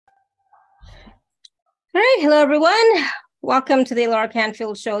All right. Hello, everyone. Welcome to the Laura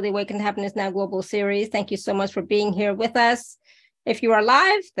Canfield Show, the Awaken to Happiness Now Global Series. Thank you so much for being here with us. If you are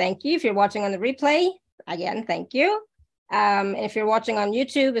live, thank you. If you're watching on the replay, again, thank you. If you're watching on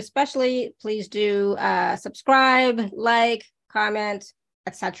YouTube, especially, please do subscribe, like, comment,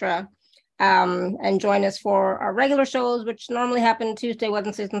 etc. And join us for our regular shows, which normally happen Tuesday,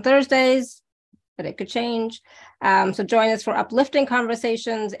 Wednesdays, and Thursdays, but it could change. So join us for uplifting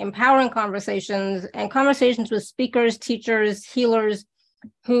conversations, empowering conversations, and conversations with speakers, teachers, healers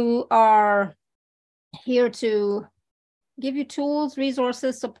who are here to give you tools,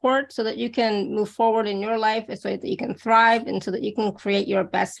 resources, support so that you can move forward in your life, so that you can thrive and so that you can create your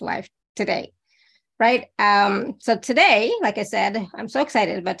best life today. Right. So today, like I said, I'm so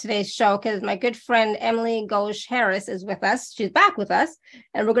excited about today's show because my good friend Emily Ghosh Harris is with us. She's back with us,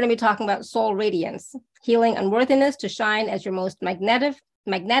 and we're going to be talking about soul radiance, healing unworthiness to shine as your most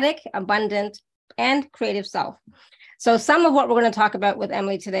magnetic, abundant, and creative self. So some of what we're going to talk about with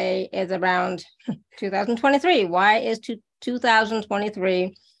Emily today is around 2023. Why is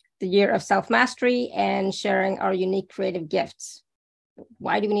 2023 the year of self-mastery and sharing our unique creative gifts?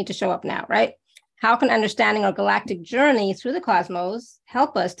 Why do we need to show up now, right? How can understanding our galactic journey through the cosmos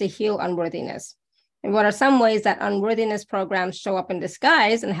help us to heal unworthiness? And what are some ways that unworthiness programs show up in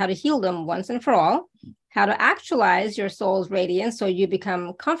disguise and how to heal them once and for all? How to actualize your soul's radiance so you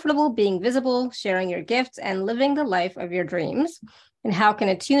become comfortable being visible, sharing your gifts, and living the life of your dreams? And how can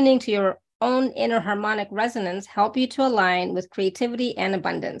attuning to your own inner harmonic resonance help you to align with creativity and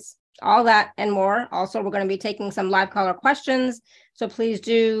abundance? All that and more. Also, we're going to be taking some live caller questions. So please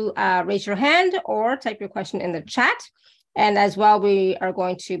do raise your hand or type your question in the chat. And as well, we are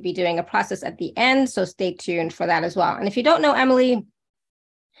going to be doing a process at the end. So stay tuned for that as well. And if you don't know Emily,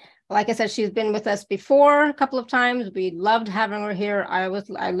 like I said, she's been with us before a couple of times. We loved having her here. I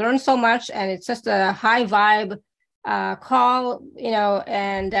learned so much, and it's just a high vibe call,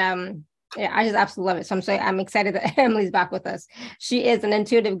 and yeah, I just absolutely love it. So I'm excited that Emily's back with us. She is an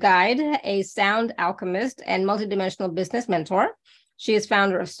intuitive guide, a sound alchemist, and multidimensional business mentor. She is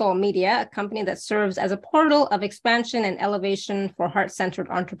founder of Soul Media, a company that serves as a portal of expansion and elevation for heart-centered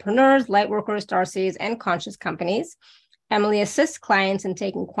entrepreneurs, lightworkers, starseeds, and conscious companies. Emily assists clients in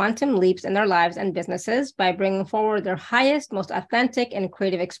taking quantum leaps in their lives and businesses by bringing forward their highest, most authentic, and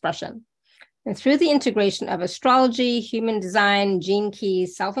creative expression. And through the integration of astrology, human design, gene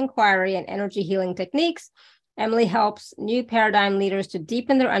keys, self-inquiry, and energy healing techniques, Emily helps new paradigm leaders to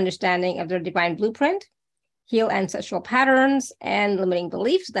deepen their understanding of their divine blueprint, heal ancestral patterns and limiting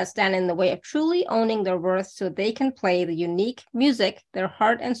beliefs that stand in the way of truly owning their worth so they can play the unique music their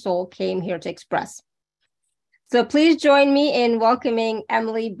heart and soul came here to express. So please join me in welcoming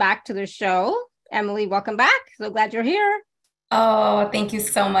Emily back to the show. Emily, welcome back. So glad you're here. Oh, thank you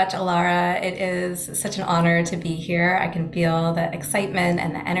so much, Alara. It is such an honor to be here. I can feel the excitement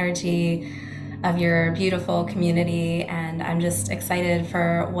and the energy of your beautiful community, and I'm just excited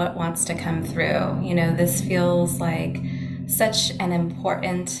for what wants to come through. This feels like such an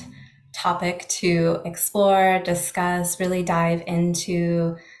important topic to explore, discuss, really dive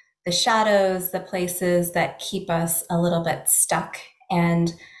into the shadows, the places that keep us a little bit stuck.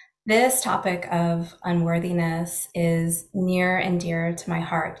 And this topic of unworthiness is near and dear to my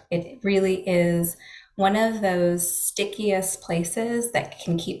heart. It really is one of those stickiest places that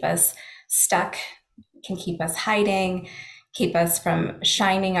can keep us stuck, can keep us hiding, keep us from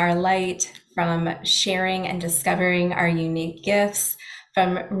shining our light, from sharing and discovering our unique gifts,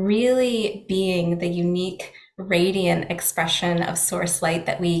 from really being the unique, radiant expression of source light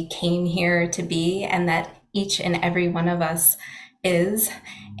that we came here to be, and that each and every one of us is,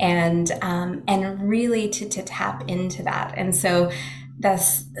 and really to tap into that. And so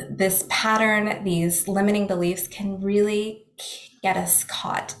this pattern, these limiting beliefs can really get us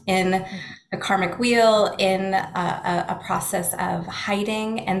caught in the karmic wheel, in a process of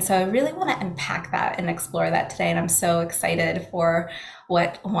hiding. And so I really want to unpack that and explore that today. And I'm so excited for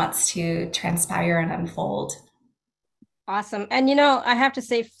what wants to transpire and unfold. Awesome. And I have to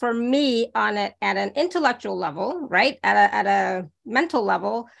say, for me, at an intellectual level, right, at a mental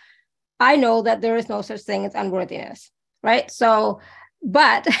level, I know that there is no such thing as unworthiness, right? So,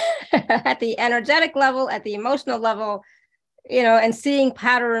 but at the energetic level, at the emotional level, and seeing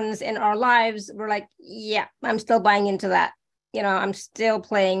patterns in our lives, we're like, yeah, I'm still buying into that. I'm still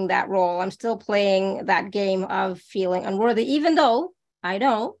playing that role. I'm still playing that game of feeling unworthy, even though I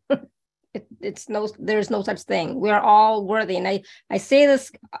know there's no such thing. We are all worthy. And I say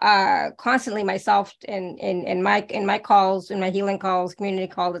this constantly myself in my calls, in my healing calls, community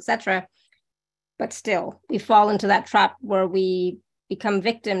calls, etc. But still, we fall into that trap where we become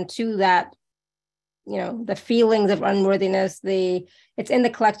victim to that the feelings of unworthiness, it's in the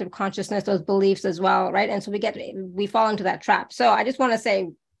collective consciousness, those beliefs as well, right? And so we fall into that trap. So I just want to say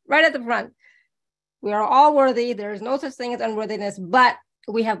right at the front, we are all worthy. There is no such thing as unworthiness, but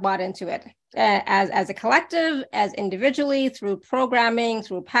we have bought into it as a collective, as individually, through programming,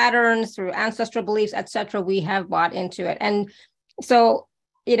 through patterns, through ancestral beliefs, etc. We have bought into it. And so,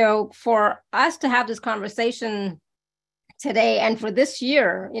 for us to have this conversation today and for this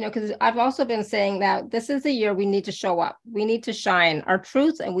year, because I've also been saying that this is the year we need to show up. We need to shine our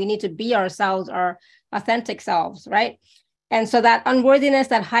truth, and we need to be ourselves, our authentic selves, right? And so that unworthiness,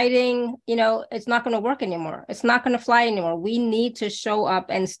 that hiding, it's not going to work anymore. It's not going to fly anymore. We need to show up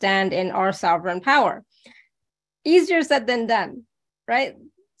and stand in our sovereign power. Easier said than done, right?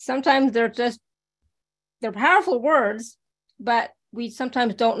 Sometimes they're powerful words, but we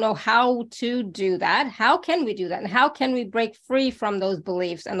sometimes don't know how to do that. How can we do that? And how can we break free from those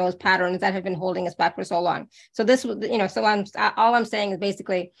beliefs and those patterns that have been holding us back for so long? So this, all I'm saying is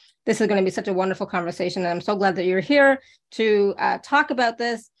basically, this is going to be such a wonderful conversation. And I'm so glad that you're here to talk about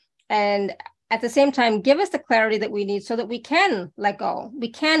this. And at the same time, give us the clarity that we need so that we can let go, we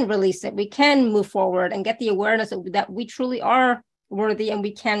can release it, we can move forward and get the awareness that we truly are worthy and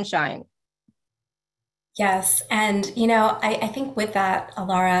we can shine. Yes. And, I think with that,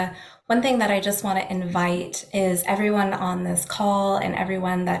 Alara, one thing that I just want to invite is everyone on this call and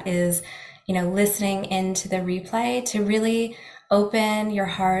everyone that is, listening into the replay to really open your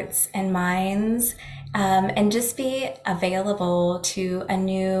hearts and minds and just be available to a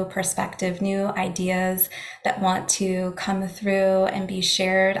new perspective, new ideas that want to come through and be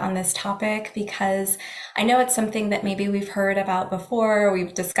shared on this topic, because I know it's something that maybe we've heard about before,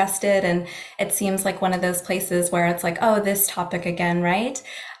 we've discussed it, and it seems like one of those places where it's like, oh, this topic again, right?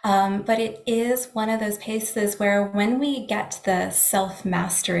 But it is one of those places where when we get the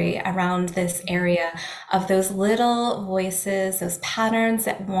self-mastery around this area of those little voices, those patterns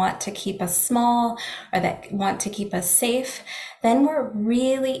that want to keep us small or that want to keep us safe, then we're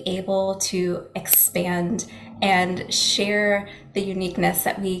really able to expand and share the uniqueness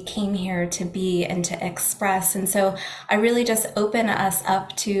that we came here to be and to express. And so I really just open us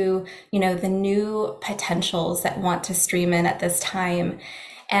up to, the new potentials that want to stream in at this time.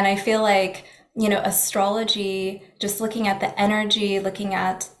 And I feel like, astrology, just looking at the energy, looking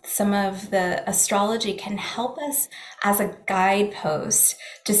at some of the astrology can help us as a guidepost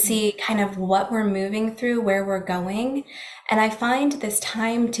to see kind of what we're moving through, where we're going. And I find this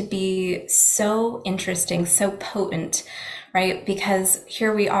time to be so interesting, so potent, right? Because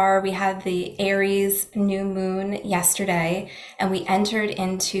here we are, we had the Aries new moon yesterday, and we entered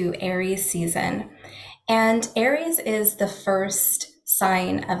into Aries season. And Aries is the first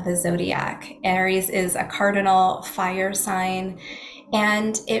sign of the zodiac. Aries is a cardinal fire sign,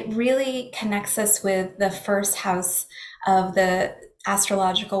 and it really connects us with the first house of the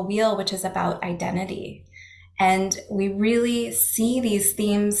astrological wheel, which is about identity. And we really see these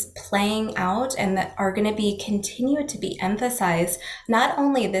themes playing out and that are going to be continued to be emphasized, not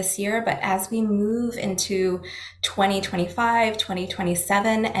only this year, but as we move into 2025,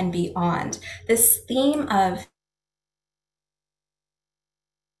 2027, and beyond. This theme of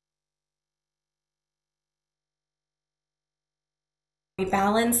we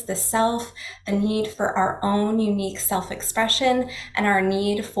balance the self, the need for our own unique self-expression, and our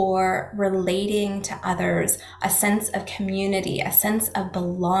need for relating to others, a sense of community, a sense of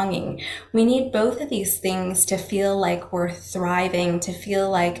belonging. We need both of these things to feel like we're thriving, to feel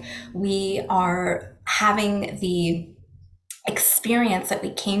like we are having the experience that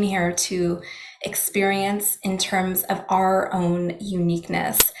we came here to experience in terms of our own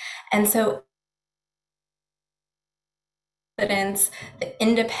uniqueness. And so the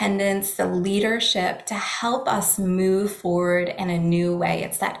independence, the leadership to help us move forward in a new way.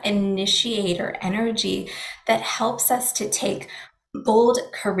 It's that initiator energy that helps us to take bold,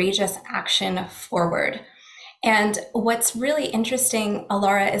 courageous action forward. And what's really interesting,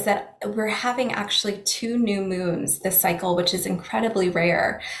 Alara, is that we're having actually 2 new moons this cycle, which is incredibly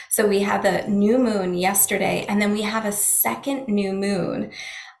rare. So we had the new moon yesterday, and then we have a second new moon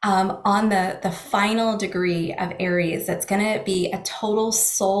on the final degree of Aries. That's going to be a total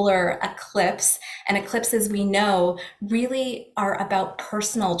solar eclipse. And eclipses, we know, really are about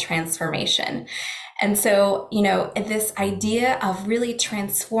personal transformation. And so, this idea of really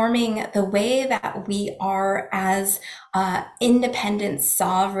transforming the way that we are as independent,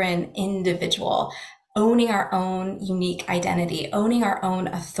 sovereign individual, owning our own unique identity, owning our own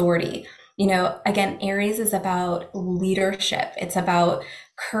authority. Again, Aries is about leadership. It's about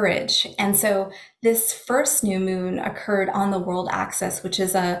courage. And so this first new moon occurred on the world axis, which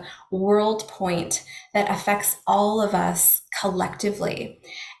is a world point that affects all of us collectively.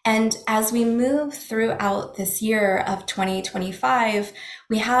 And as we move throughout this year of 2025,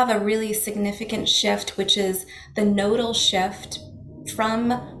 we have a really significant shift, which is the nodal shift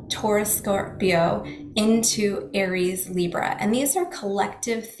from Taurus Scorpio into Aries Libra. And these are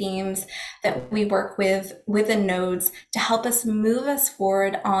collective themes that we work with the nodes to help us move us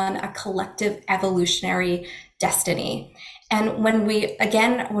forward on a collective evolutionary destiny. And when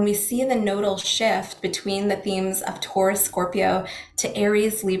we see the nodal shift between the themes of Taurus Scorpio to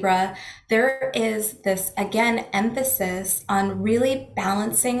Aries Libra, there is this, again, emphasis on really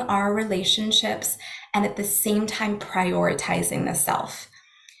balancing our relationships and at the same time prioritizing the self.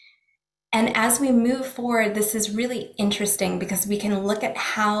 And as we move forward, this is really interesting because we can look at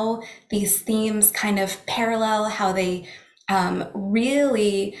how these themes kind of parallel, how they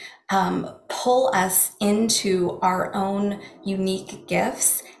really pull us into our own unique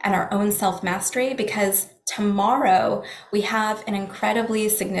gifts and our own self-mastery, because tomorrow we have an incredibly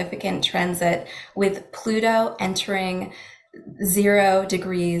significant transit with Pluto entering 0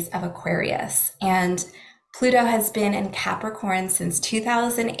 degrees of Aquarius. And Pluto has been in Capricorn since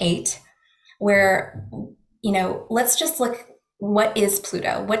 2008, where, let's just look, what is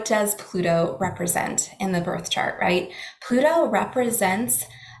Pluto? What does Pluto represent in the birth chart, right? Pluto represents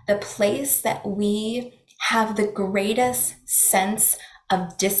the place that we have the greatest sense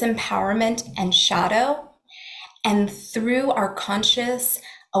of disempowerment and shadow. And through our conscious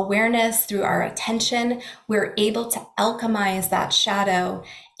awareness, through our attention, we're able to alchemize that shadow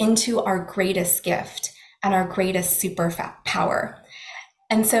into our greatest gift and our greatest superpower.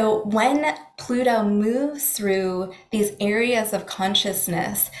 And so when Pluto moves through these areas of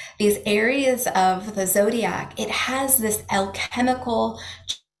consciousness, these areas of the zodiac, it has this alchemical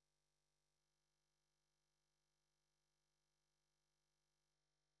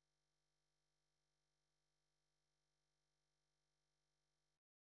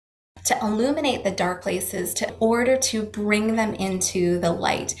to illuminate the dark places, in order to bring them into the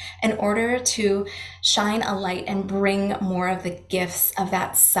light, in order to shine a light and bring more of the gifts of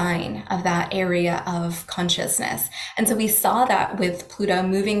that sign, of that area of consciousness. And so we saw that with Pluto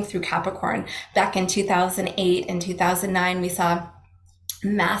moving through Capricorn back in 2008 and 2009. We saw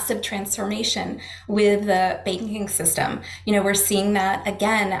massive transformation with the banking system. We're seeing that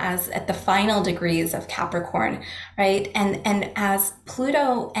again as at the final degrees of Capricorn, right? And as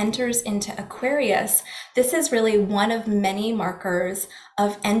Pluto enters into Aquarius, this is really one of many markers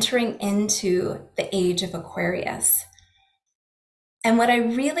of entering into the age of Aquarius. And what I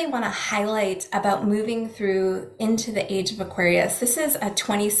really want to highlight about moving through into the age of Aquarius, this is a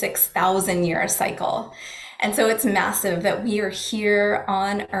 26,000 year cycle. And so it's massive that we are here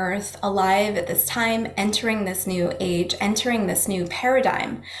on Earth, alive at this time, entering this new age, entering this new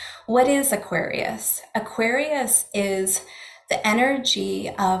paradigm. What is Aquarius? Aquarius is the energy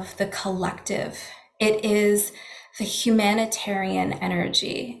of the collective. It is the humanitarian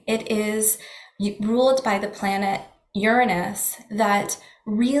energy. It is ruled by the planet Uranus that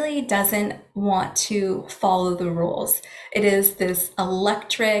really doesn't want to follow the rules. It is this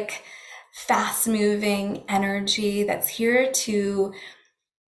electric, fast-moving energy that's here to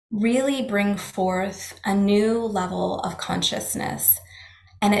really bring forth a new level of consciousness.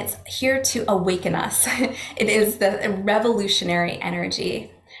 And it's here to awaken us. It is the revolutionary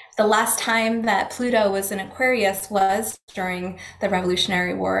energy. The last time that Pluto was in Aquarius was during the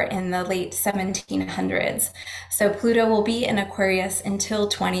Revolutionary War in the late 1700s. So Pluto will be in Aquarius until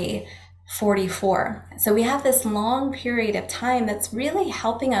 2044. So we have this long period of time that's really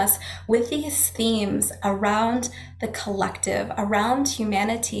helping us with these themes around the collective, around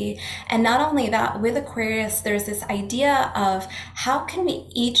humanity. And not only that, with Aquarius, there's this idea of how can we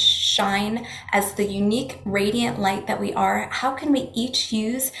each shine as the unique radiant light that we are? How can we each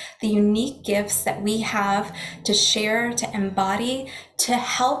use the unique gifts that we have to share, to embody, to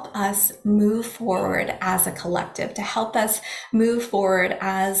help us move forward as a collective, to help us move forward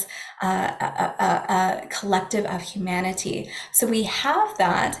as a collective of humanity. So we have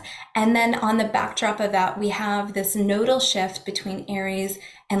that. And then on the backdrop of that, we have this nodal shift between Aries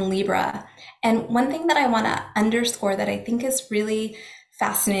and Libra. And one thing that I want to underscore that I think is really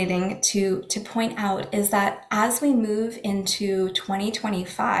fascinating to point out is that as we move into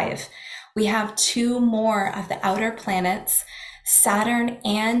 2025, we have 2 more of the outer planets, Saturn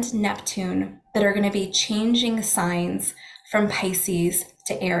and Neptune, that are going to be changing signs from Pisces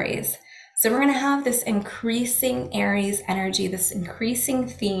to Aries. So we're going to have this increasing Aries energy, this increasing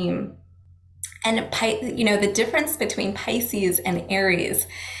theme And, the difference between Pisces and Aries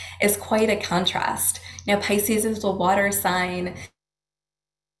is quite a contrast. Pisces is a water sign.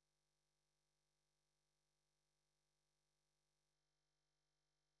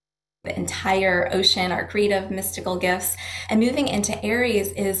 The entire ocean, our creative, mystical gifts. And moving into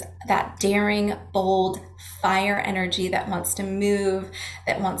Aries is that daring, bold, fire energy that wants to move,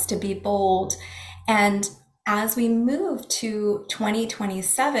 that wants to be bold. And as we move to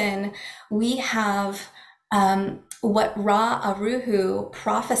 2027, we have what Ra Aruhu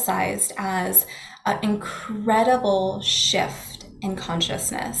prophesized as an incredible shift in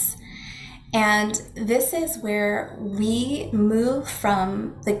consciousness. And this is where we move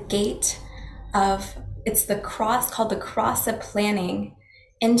from the gate of, it's the cross called the cross of planning,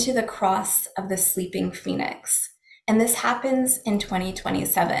 into the cross of the sleeping phoenix. And this happens in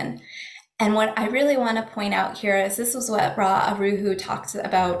 2027. And what I really want to point out here is this was what Ra Aruhu talked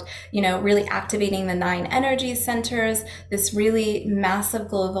about, really activating the 9 energy centers, this really massive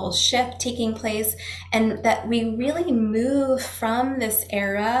global shift taking place, and that we really move from this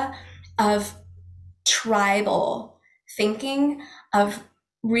era of tribal thinking, of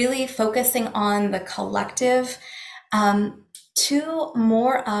really focusing on the collective, to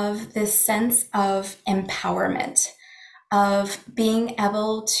more of this sense of empowerment, of being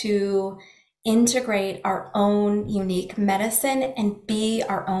able to integrate our own unique medicine and be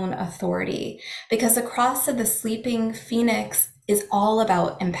our own authority. Because the cross of the sleeping phoenix is all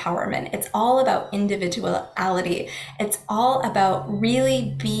about empowerment. It's all about individuality. It's all about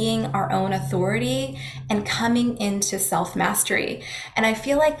really being our own authority and coming into self-mastery. And I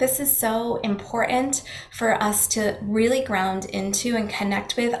feel like this is so important for us to really ground into and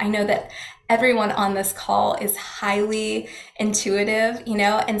connect with. I know that everyone on this call is highly intuitive,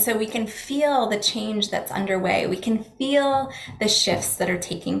 and so we can feel the change that's underway. We can feel the shifts that are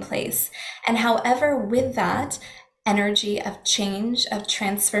taking place. And however, with that energy of change, of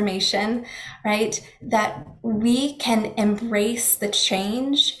transformation, right, that we can embrace the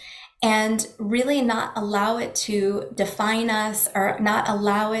change and really not allow it to define us or not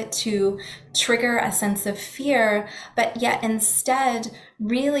allow it to trigger a sense of fear, but yet instead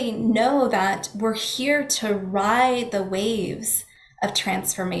really know that we're here to ride the waves of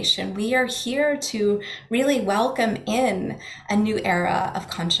transformation. We are here to really welcome in a new era of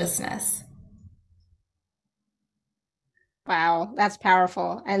consciousness. Wow, that's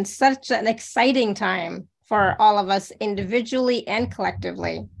powerful and such an exciting time for all of us individually and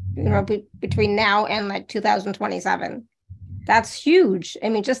collectively, between now and like 2027. That's huge. I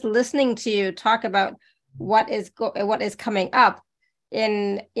mean, just listening to you talk about what is coming up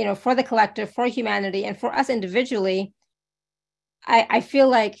in, for the collective, for humanity, and for us individually, I feel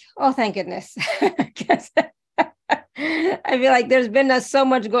like, oh, thank goodness. I feel like there's been so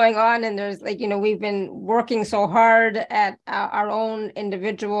much going on, and there's we've been working so hard at our own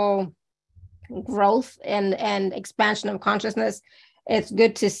individual growth and expansion of consciousness. It's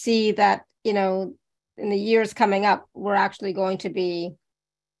good to see that, in the years coming up, we're actually going to be,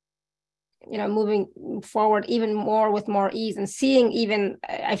 moving forward even more with more ease, and seeing even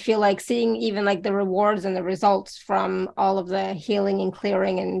like the rewards and the results from all of the healing and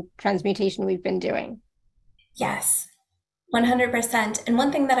clearing and transmutation we've been doing. Yes, 100%. And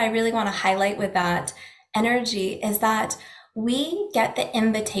one thing that I really want to highlight with that energy is that we get the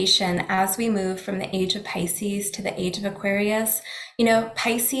invitation as we move from the age of Pisces to the age of Aquarius.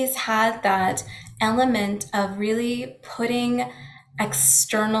 Pisces had that element of really putting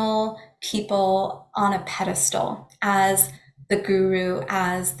external people on a pedestal as the guru,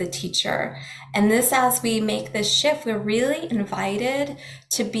 as the teacher. And this, as we make this shift, we're really invited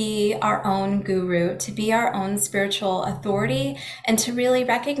to be our own guru, to be our own spiritual authority, and to really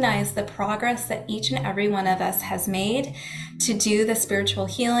recognize the progress that each and every one of us has made to do the spiritual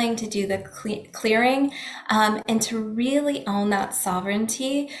healing, to do the clearing, and to really own that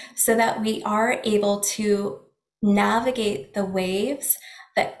sovereignty so that we are able to navigate the waves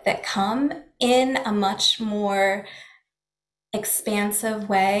that come in a much more expansive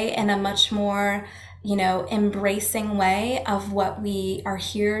way and a much more, embracing way of what we are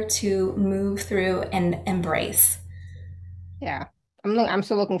here to move through and embrace. Yeah, I'm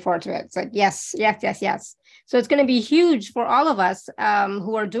still looking forward to it. It's like, yes. So it's going to be huge for all of us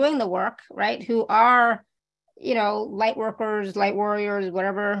who are doing the work, right? Who are, light workers, light warriors,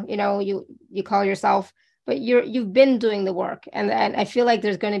 whatever, you call yourself, but you've been doing the work. And I feel like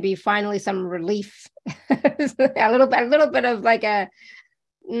there's going to be finally some relief, a little bit of like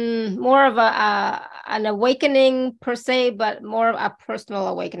more of an awakening per se, but more of a personal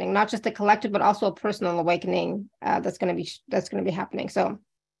awakening, not just a collective, but also a personal awakening that's going to be happening. So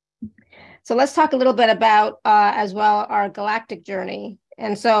So let's talk a little bit about as well our galactic journey.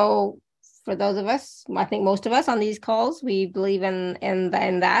 And so for those of us, I think most of us on these calls, we believe in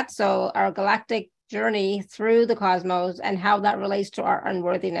that. So our galactic journey through the cosmos and how that relates to our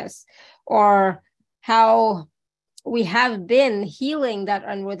unworthiness, or how we have been healing that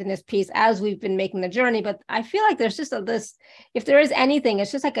unworthiness piece as we've been making the journey. But I feel like there's just this, if there is anything,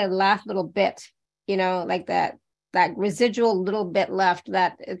 it's just like a last little bit, like that residual little bit left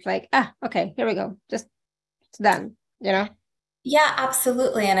that it's like, okay, here we go. Just it's done. Yeah,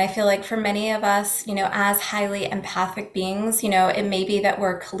 absolutely. And I feel like for many of us, as highly empathic beings, it may be that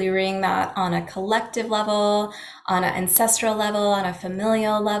we're clearing that on a collective level, on an ancestral level, on a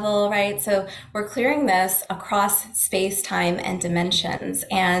familial level, right? So we're clearing this across space, time, and dimensions.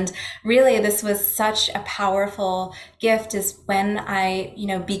 And really, this was such a powerful gift is when I,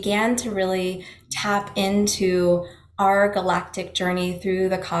 began to really tap into our galactic journey through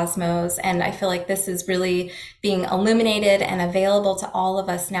the cosmos. And I feel like this is really being illuminated and available to all of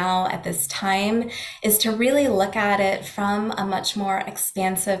us now at this time, is to really look at it from a much more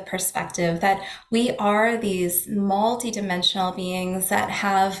expansive perspective, that we are these multidimensional beings that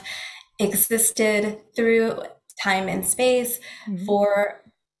have existed through time and space for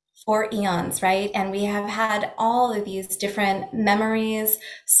eons, right? And we have had all of these different memories,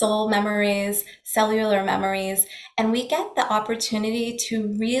 soul memories, cellular memories, and we get the opportunity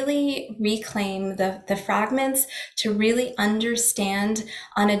to really reclaim the fragments, to really understand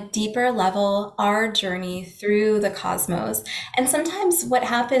on a deeper level our journey through the cosmos. And sometimes what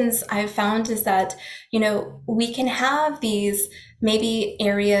happens, I've found, is that, we can have these maybe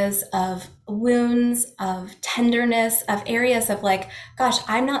areas of wounds, of tenderness, of areas of like, gosh,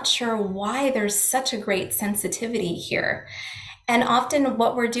 I'm not sure why there's such a great sensitivity here. And often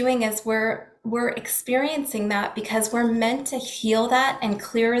what we're doing is we're experiencing that because we're meant to heal that and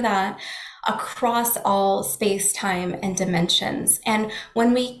clear that across all space, time, and dimensions. And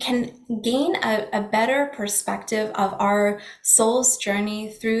when we can gain a better perspective of our soul's journey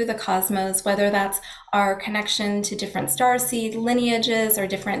through the cosmos, whether that's our connection to different starseed lineages or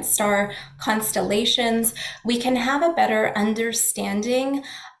different star constellations, we can have a better understanding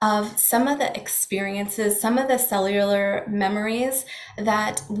of some of the experiences, some of the cellular memories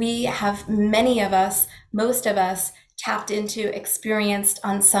that we have, many of us, most of us, tapped into, experienced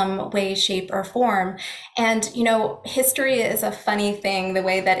on some way, shape, or form. And, history is a funny thing, the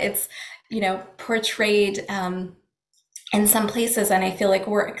way that it's, portrayed in some places. And I feel like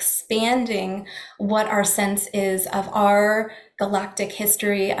we're expanding what our sense is of our galactic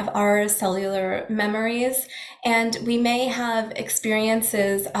history, of our cellular memories. And we may have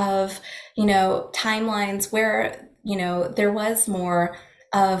experiences of, timelines where, there was more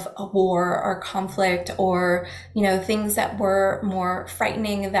of a war or conflict, or things that were more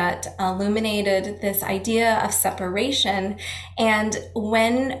frightening, that illuminated this idea of separation. And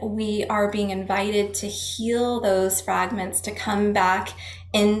when we are being invited to heal those fragments, to come back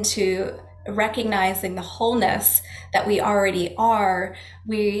into recognizing the wholeness that we already are,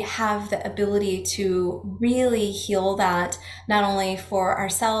 we have the ability to really heal that, not only for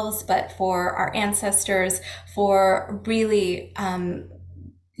ourselves but for our ancestors, for really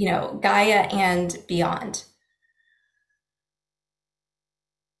Gaia and beyond.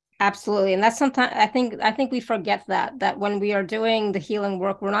 Absolutely. And that's sometimes I think we forget that when we are doing the healing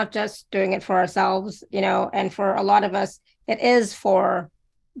work, we're not just doing it for ourselves, and for a lot of us, it is for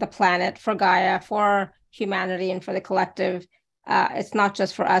the planet, for Gaia, for humanity, and for the collective. It's not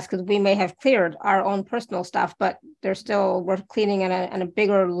just for us, because we may have cleared our own personal stuff, but we're cleaning on a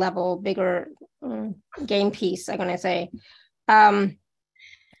bigger level, bigger game piece, I'm gonna say. Um,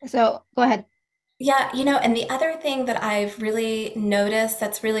 so go ahead. Yeah, and the other thing that I've really noticed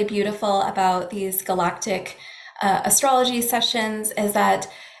that's really beautiful about these galactic astrology sessions is that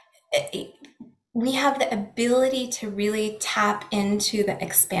it, we have the ability to really tap into the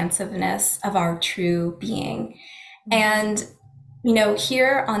expansiveness of our true being. And,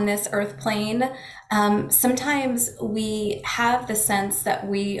 here on this earth plane, sometimes we have the sense that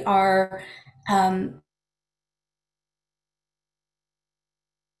we are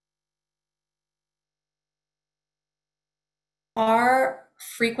our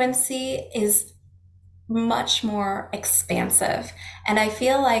frequency is much more expansive. And I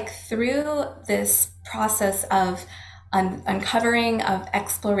feel like through this process of uncovering, of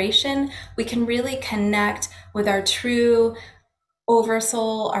exploration, we can really connect with our true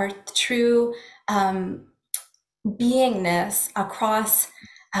oversoul, our true beingness across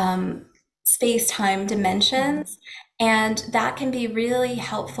space time dimensions. And that can be really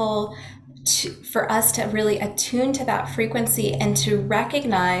helpful for us to really attune to that frequency and to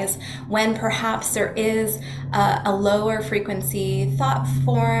recognize when perhaps there is a lower frequency thought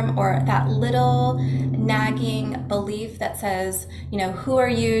form or that little nagging belief that says, who are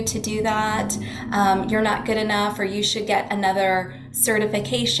you to do that? You're not good enough, or you should get another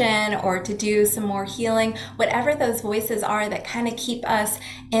certification or to do some more healing. Whatever those voices are that kind of keep us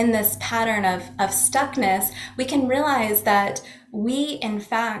in this pattern of stuckness, we can realize that we, in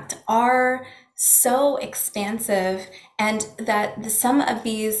fact, are so expansive, and that some of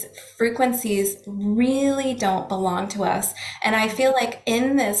these frequencies really don't belong to us. And I feel like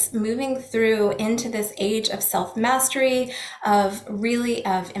in this moving through into this age of self-mastery, of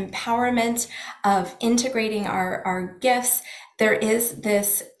empowerment, of integrating our gifts, there is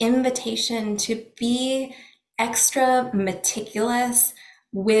this invitation to be extra meticulous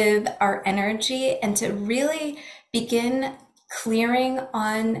with our energy and to really begin clearing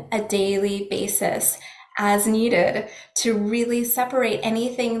on a daily basis as needed, to really separate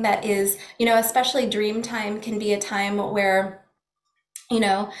anything that is, especially dream time can be a time where, you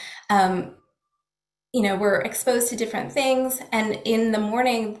know, um, we're exposed to different things. And in the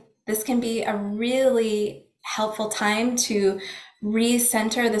morning, this can be a really helpful time to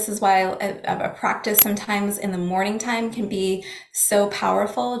recenter. This is why a practice sometimes in the morning time can be so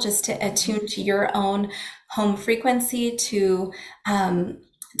powerful, just to attune to your own home frequency, to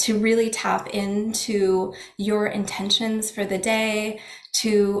really tap into your intentions for the day,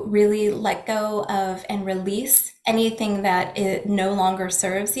 to really let go of and release anything that it no longer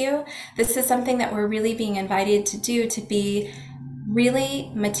serves you. This is something that we're really being invited to do, to be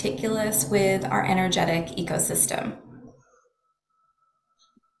really meticulous with our energetic ecosystem.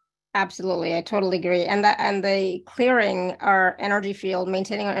 Absolutely, I totally agree. And the clearing our energy field,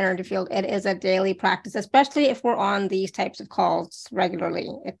 maintaining our energy field, it is a daily practice, especially if we're on these types of calls regularly.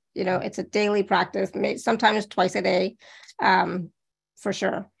 It's a daily practice, sometimes twice a day, for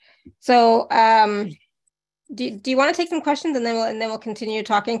sure. So, do you want to take some questions, and then we'll continue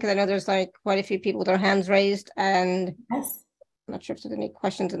talking, because I know there's like quite a few people with their hands raised, and Yes. I'm not sure if there's any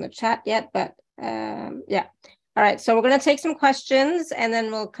questions in the chat yet, but yeah. All right, so we're going to take some questions, and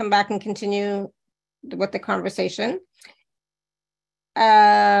then we'll come back and continue with the conversation.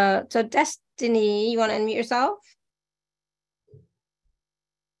 So Destiny, you want to unmute yourself?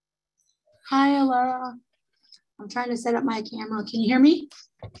 Hi, Alara. I'm trying to set up my camera. Can you hear me?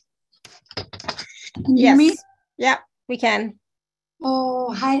 Can you hear me? Yeah, we can.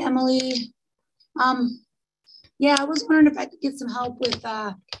 Oh, hi, Emily. Yeah, I was wondering if I could get some help with,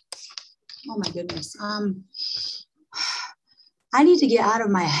 oh my goodness. I need to get out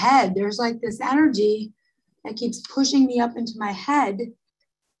of my head. There's like this energy that keeps pushing me up into my head.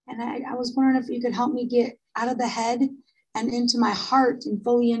 And I was wondering if you could help me get out of the head and into my heart and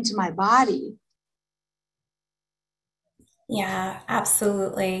fully into my body. Yeah,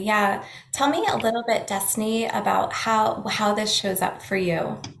 absolutely. Yeah. Tell me a little bit, Destiny, about how this shows up for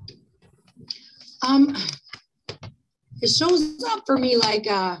you. It shows up for me like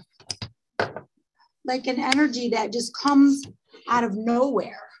an energy that just comes out of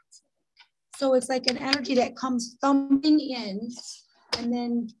nowhere. So it's like an energy that comes thumping in and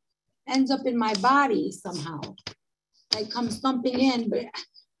then ends up in my body somehow. Like comes thumping in, but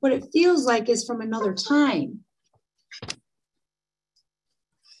what it feels like is from another time.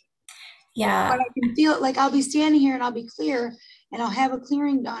 Yeah. But I can feel it, like I'll be standing here and I'll be clear and I'll have a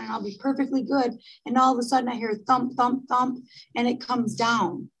clearing done and I'll be perfectly good. And all of a sudden I hear thump, thump, thump, and it comes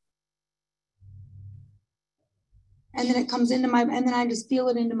down. And then it comes into and then I just feel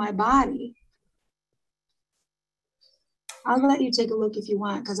it into my body. I'll let you take a look if you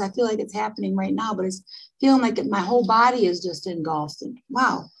want, because I feel like it's happening right now, but it's feeling like my whole body is just engulfed. And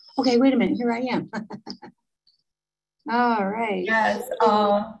wow. Okay, wait a minute. Here I am. All right. Yes.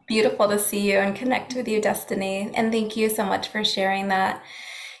 Oh, beautiful to see you and connect with you, Destiny. And thank you so much for sharing that.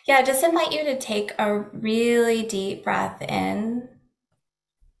 Yeah, just invite you to take a really deep breath in.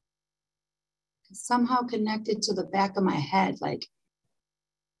 Somehow connected to the back of my head, like.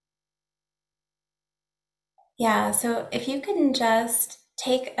 Yeah, so if you can just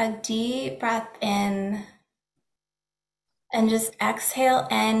take a deep breath in and just exhale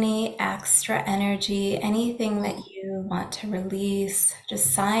any extra energy, anything that you want to release,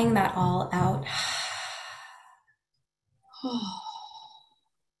 just sighing that all out.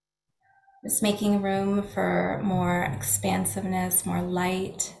 Just making room for more expansiveness, more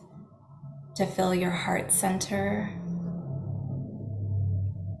light to fill your heart center.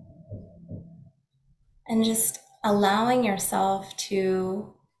 And just allowing yourself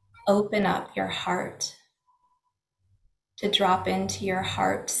to open up your heart to drop into your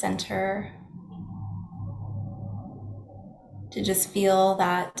heart center, to just feel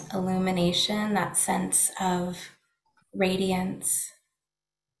that illumination, that sense of radiance,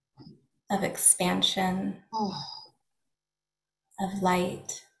 of expansion, of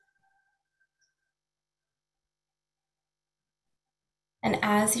light. And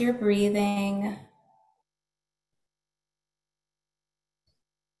as you're breathing,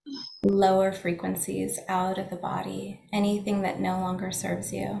 lower frequencies out of the body, anything that no longer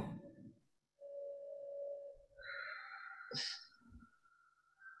serves you.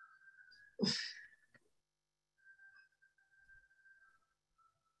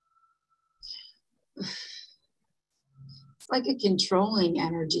 It's like a controlling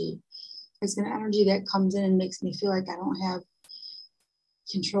energy. It's an energy that comes in and makes me feel like I don't have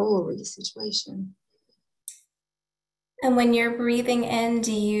control over the situation. And when you're breathing in,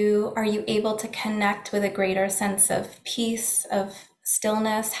 are you able to connect with a greater sense of peace, of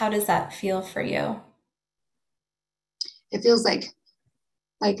stillness? How does that feel for you? It feels like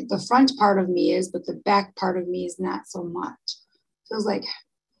the front part of me is, but the back part of me is not so much. It feels like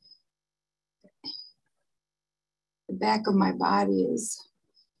the back of my body is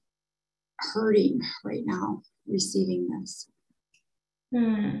hurting right now, receiving this.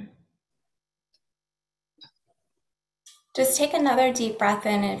 Just take another deep breath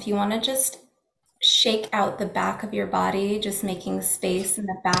in. And if you want to just shake out the back of your body, just making space in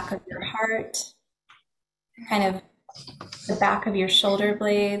the back of your heart, kind of the back of your shoulder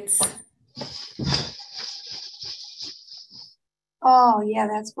blades. Oh, yeah,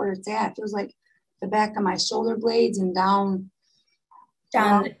 that's where it's at. It feels like the back of my shoulder blades and down your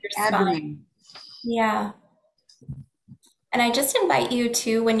abdomen. spine. Yeah. And I just invite you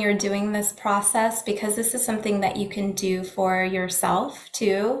to, when you're doing this process, because this is something that you can do for yourself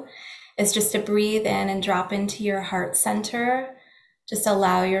too, is just to breathe in and drop into your heart center. Just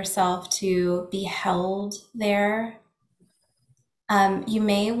allow yourself to be held there. You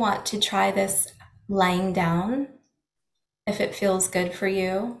may want to try this lying down if it feels good for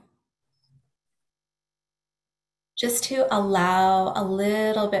you. Just to allow a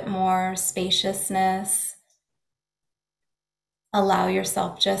little bit more spaciousness. Allow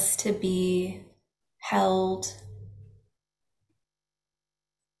yourself just to be held.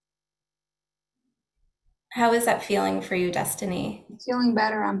 How is that feeling for you, Destiny? I'm feeling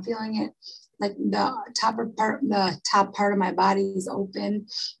better. I'm feeling it like the top part of my body is open,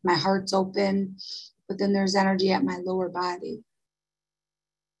 my heart's open, but then there's energy at my lower body.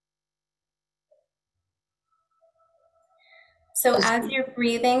 So as you're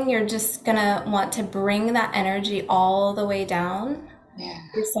breathing, you're just gonna want to bring that energy all the way down. Yeah.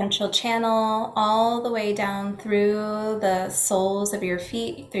 Your central channel, all the way down through the soles of your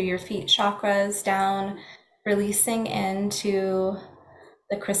feet, through your feet chakras, down, releasing into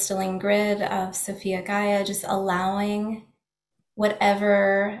the crystalline grid of Sophia Gaia, just allowing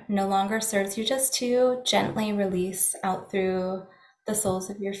whatever no longer serves you just to gently release out through the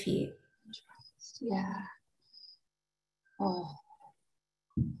soles of your feet. Yeah. Oh.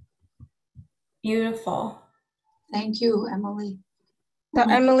 Beautiful. Thank you, Emily. So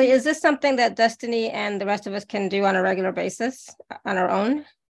Emily, is this something that Destiny and the rest of us can do on a regular basis on our own?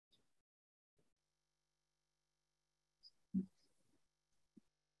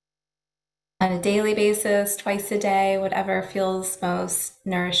 On a daily basis, twice a day, whatever feels most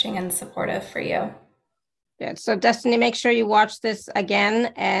nourishing and supportive for you. Yeah. So Destiny, make sure you watch this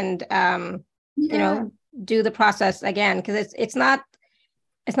again and do the process again, because it's not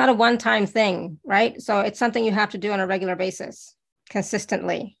a one-time thing, right? So it's something you have to do on a regular basis,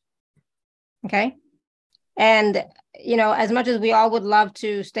 consistently. Okay. And as much as we all would love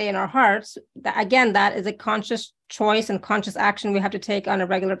to stay in our hearts, that is a conscious choice and conscious action we have to take on a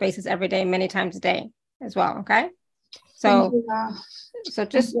regular basis every day, many times a day as well. Okay. So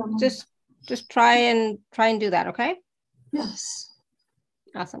just try and do that. Okay. Yes.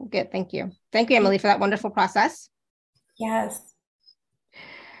 Awesome. Good. Thank you. Thank you, Emily, for that wonderful process. Yes.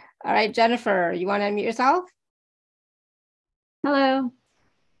 All right, Jennifer, you want to unmute yourself? Hello.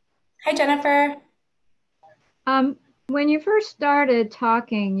 Hi, Jennifer. When you first started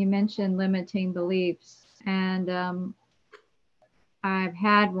talking, you mentioned limiting beliefs, and I've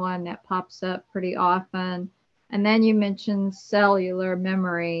had one that pops up pretty often. And then you mentioned cellular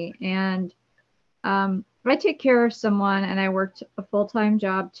memory, and I take care of someone, and I worked a full-time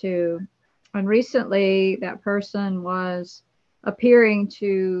job too. And recently, that person was appearing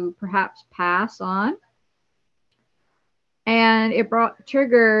to perhaps pass on. And it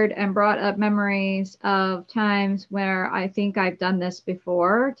triggered and brought up memories of times where I think I've done this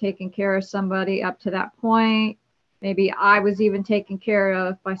before, taken care of somebody up to that point. maybe I was even taken care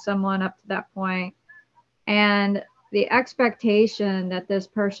of by someone up to that point. And the expectation that this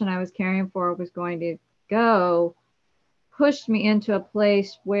person I was caring for was going to go pushed me into a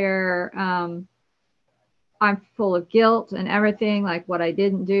place where I'm full of guilt and everything, like what I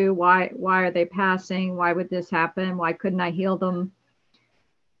didn't do. Why are they passing? Why would this happen? Why couldn't I heal them?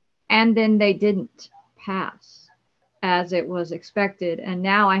 And then they didn't pass as it was expected. And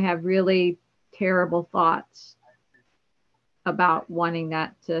now I have really terrible thoughts about wanting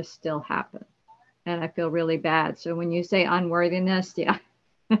that to still happen. And I feel really bad. So when you say unworthiness, yeah,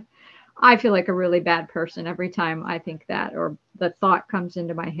 I feel like a really bad person every time I think that, or the thought comes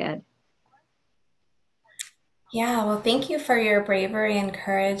into my head. Yeah, well, thank you for your bravery and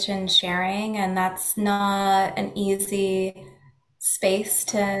courage and sharing. And that's not an easy space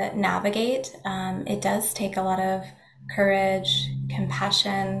to navigate. It does take a lot of courage,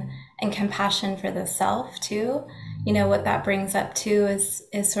 compassion, and compassion for the self too. You know, what that brings up too is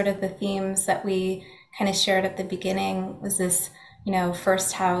sort of the themes that we kind of shared at the beginning was this, you know,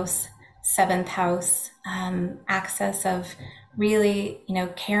 first house, seventh house, access of really, you know,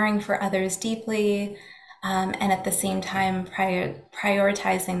 caring for others deeply, and at the same time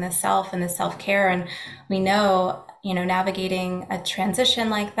prioritizing the self and the self-care. And we know, you know, navigating a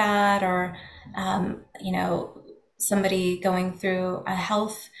transition like that, or you know, somebody going through a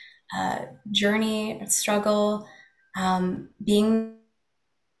health journey struggle, being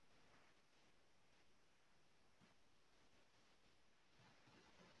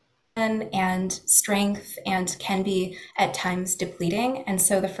and strength and can be at times depleting. And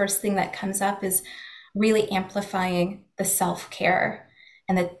so the first thing that comes up is really amplifying the self-care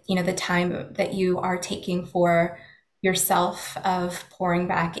and the, you know, the time that you are taking for yourself, of pouring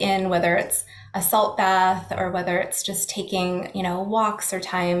back in, whether it's a salt bath or whether it's just taking, you know, walks or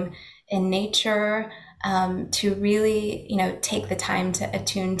time in nature, to really, you know, take the time to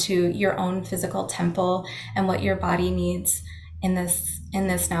attune to your own physical temple and what your body needs in this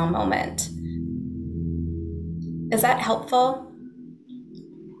now moment. Is that helpful?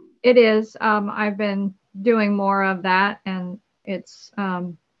 It is. I've been doing more of that, and it's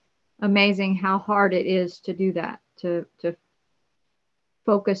amazing how hard it is to do that, to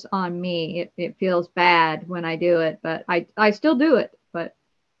focus on me. It feels bad when I do it, but I still do it. But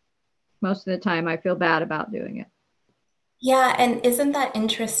most of the time I feel bad about doing it. Yeah, and isn't that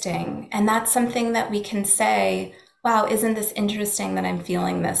interesting? And that's something that we can say, wow, isn't this interesting that I'm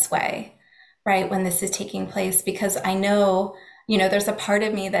feeling this way, right? When this is taking place, because I know, you know, there's a part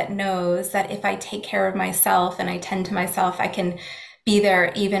of me that knows that if I take care of myself and I tend to myself, I can be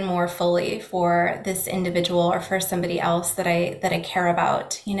there even more fully for this individual or for somebody else that I care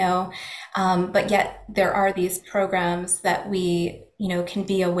about, you know. But yet there are these programs that we, you know, can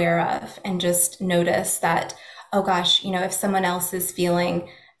be aware of and just notice that, oh gosh, you know, if someone else is feeling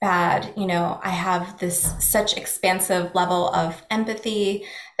bad, you know, I have this such expansive level of empathy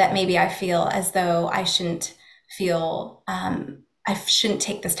that maybe I feel as though I shouldn't feel, I shouldn't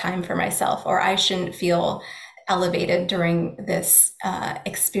take this time for myself, or I shouldn't feel elevated during this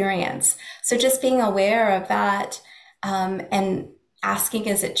experience. So just being aware of that, and asking,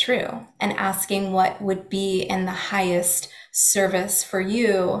 is it true? And asking what would be in the highest service for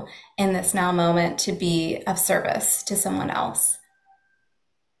you in this now moment to be of service to someone else.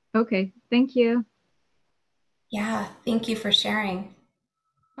 Okay, thank you. Yeah, thank you for sharing.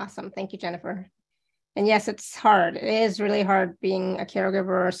 Awesome. Thank you, Jennifer. And yes, it's hard. It is really hard being a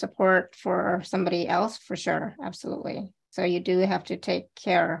caregiver or support for somebody else, for sure. Absolutely. So you do have to take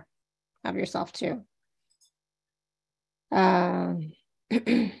care of yourself too. All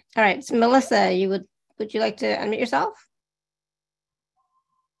right. So Melissa, would you like to unmute yourself?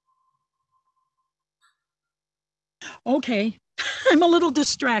 Okay. I'm a little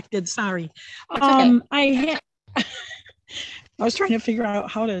distracted. Sorry. Okay. I was trying to figure out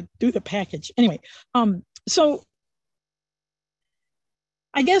how to do the package. Anyway, so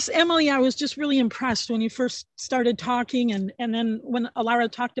I guess, Emily, I was just really impressed when you first started talking, and then when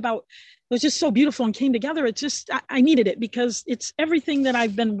Alara talked about, it was just so beautiful and came together. It just, I needed it, because it's everything that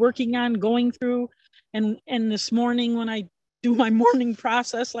I've been working on, going through, and this morning when I do my morning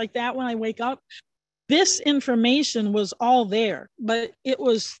process like that, when I wake up, this information was all there, but it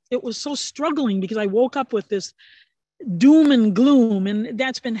was so struggling, because I woke up with this doom and gloom, and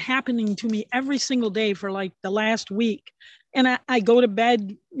that's been happening to me every single day for like the last week. And I go to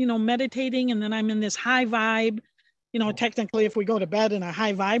bed, you know, meditating, and then I'm in this high vibe. You know, technically, if we go to bed in a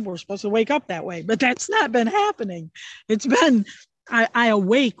high vibe, we're supposed to wake up that way, but that's not been happening. It's been, I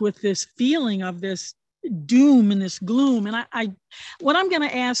awake with this feeling of this doom and this gloom. And I what I'm going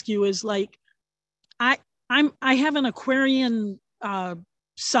to ask you is, like, I have an Aquarian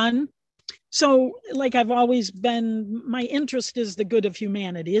sun. So like I've always been, my interest is the good of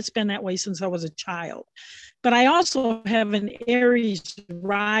humanity. It's been that way since I was a child. But I also have an Aries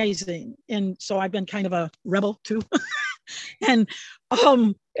rising. And so I've been kind of a rebel too. and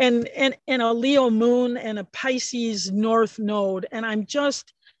and a Leo moon and a Pisces North node. And I'm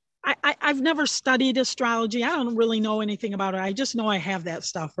just I've never studied astrology. I don't really know anything about it. I just know I have that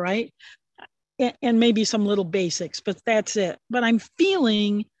stuff, right? And maybe some little basics, but that's it. But I'm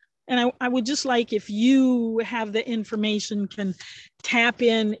feeling, and I would just like if you have the information, can tap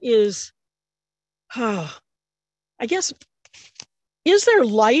in, is, I guess, is there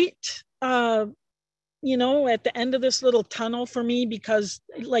light, you know, at the end of this little tunnel for me? Because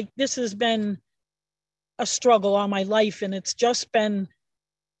like this has been a struggle all my life, and it's just been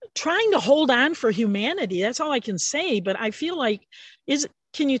trying to hold on for humanity. That's all I can say. But I feel like,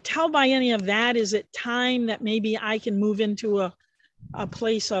 can you tell by any of that, is it time that maybe I can move into a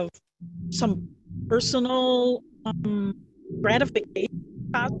place of some personal gratification?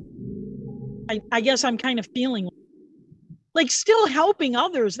 I guess I'm kind of feeling like still helping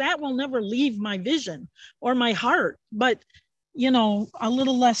others. That will never leave my vision or my heart. But, you know, a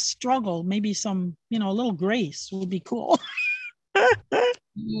little less struggle, maybe some, you know, a little grace would be cool.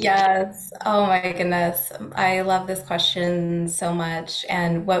 Yes. Oh my goodness. I love this question so much.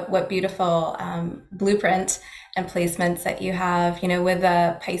 And what beautiful blueprint and placements that you have, you know, with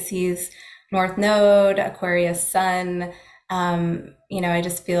the Pisces North Node, Aquarius Sun. You know, I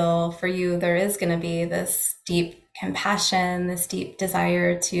just feel for you, there is going to be this deep compassion, this deep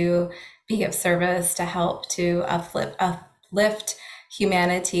desire to be of service, to help, to uplift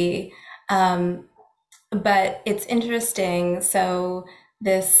humanity. But it's interesting. So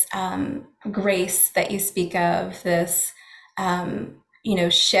this grace that you speak of, this you know,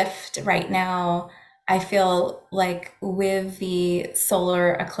 shift right now, I feel like with the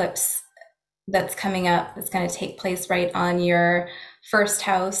solar eclipse that's coming up, that's going to take place right on your first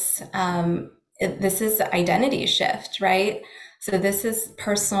house. This is identity shift, right? So this is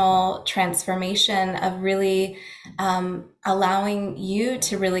personal transformation of really allowing you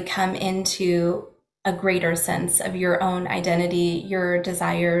to really come into a greater sense of your own identity, your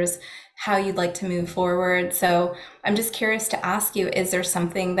desires, how you'd like to move forward. So I'm just curious to ask you, is there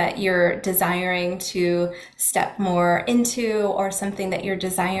something that you're desiring to step more into, or something that you're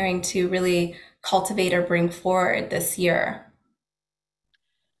desiring to really cultivate or bring forward this year?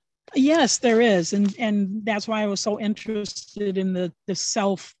 Yes, there is. And that's why I was so interested in the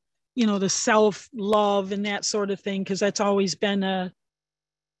self, you know, the self love and that sort of thing, because that's always been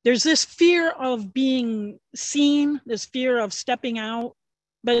there's this fear of being seen, this fear of stepping out.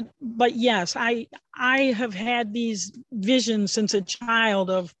 But yes, I have had these visions since a child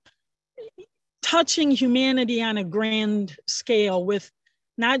of touching humanity on a grand scale, with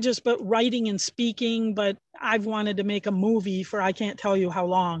not just but writing and speaking, but I've wanted to make a movie for I can't tell you how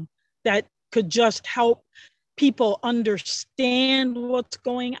long, that could just help people understand what's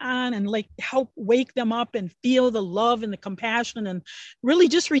going on and like help wake them up and feel the love and the compassion and really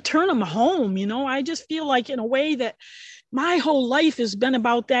just return them home. You know, I just feel like in a way that my whole life has been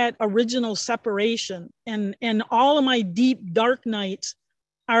about that original separation, and all of my deep dark nights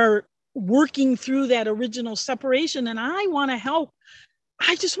are working through that original separation. And I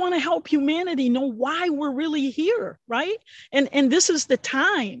just want to help humanity know why we're really here, right? And this is the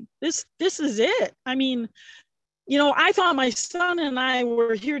time. This is it. I mean, you know, I thought my son and I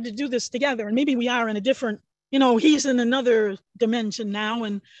were here to do this together, and maybe we are in a different, you know, he's in another dimension now,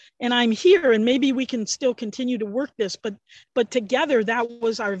 and I'm here, and maybe we can still continue to work this, but together, that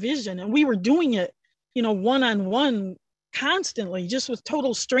was our vision, and we were doing it, you know, one-on-one constantly, just with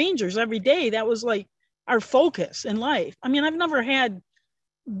total strangers every day. That was like our focus in life. I mean, I've never had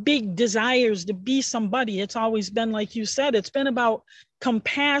big desires to be somebody. It's always been, like you said, it's been about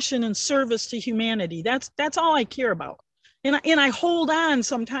compassion and service to humanity. That's all I care about. And I hold on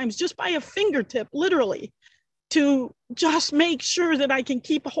sometimes just by a fingertip, literally, to just make sure that I can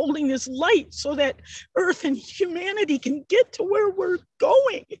keep holding this light so that Earth and humanity can get to where we're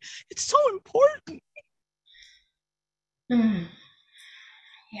going. It's so important. Mm.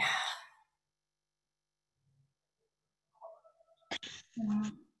 Yeah.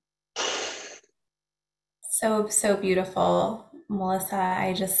 So beautiful, Melissa.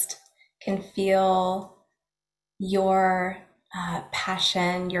 I just can feel your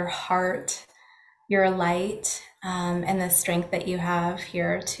passion, your heart, your light, and the strength that you have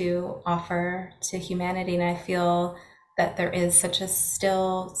here to offer to humanity. And I feel that there is such a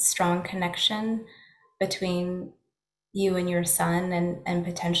still strong connection between you and your son, and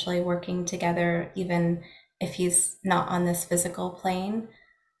potentially working together even if he's not on this physical plane.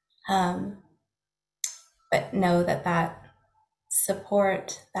 But know that that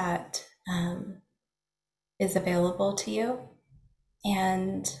support that is available to you.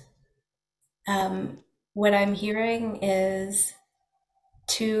 And what I'm hearing is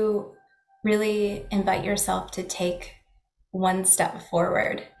to really invite yourself to take one step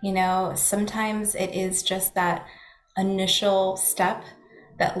forward. You know, sometimes it is just that initial step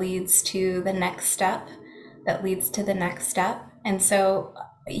that leads to the next step, that leads to the next step. And so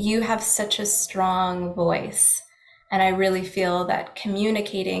you have such a strong voice. And I really feel that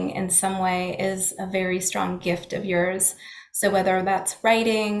communicating in some way is a very strong gift of yours. So whether that's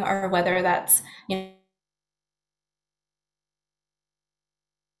writing or whether that's, you know,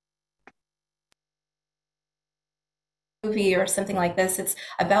 movie or something like this, it's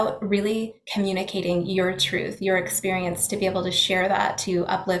about really communicating your truth, your experience, to be able to share that, to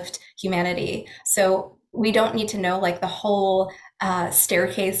uplift humanity. So we don't need to know like the whole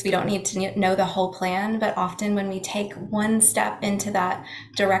staircase, we don't need to know the whole plan, but often when we take one step into that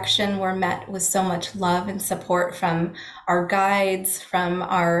direction, we're met with so much love and support from our guides, from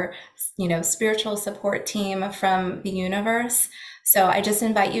our, you know, spiritual support team, from the universe. So I just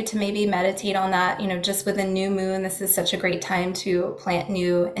invite you to maybe meditate on that, you know, just with a new moon. This is such a great time to plant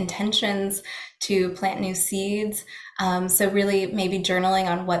new intentions, to plant new seeds. So really maybe journaling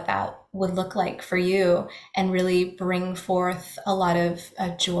on what that would look like for you and really bring forth a lot of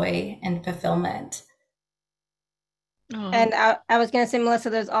joy and fulfillment. And I was going to say,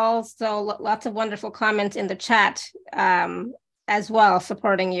 Melissa, there's also lots of wonderful comments in the chat as well,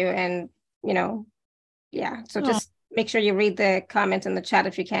 supporting you. And, you know, yeah, so just make sure you read the comments in the chat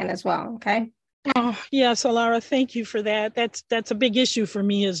if you can as well. Okay. Oh, yes, Alara, thank you for that. That's a big issue for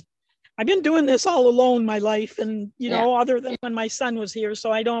me. Is I've been doing this all alone my life, and you know, other than when my son was here.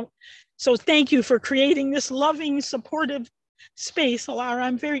 So thank you for creating this loving, supportive space, Alara.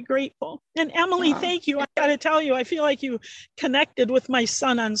 I'm very grateful. And Emily, thank you. I got to tell you, I feel like you connected with my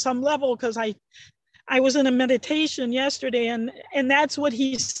son on some level, because I was in a meditation yesterday, and that's what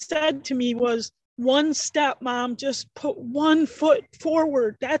he said to me was, one step, Mom, just put one foot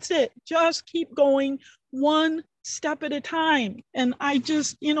forward. That's it. Just keep going one step at a time. And I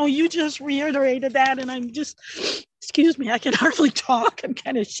just, you know, you just reiterated that, and I'm just, excuse me, I can hardly talk. I'm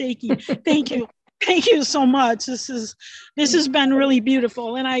kind of shaky. Thank you. Thank you so much. This has been really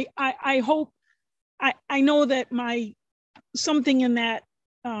beautiful. And I hope, I know that something in that,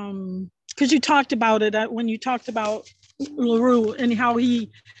 because you talked about it when you talked about LaRue and how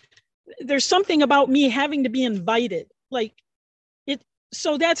there's something about me having to be invited, like it.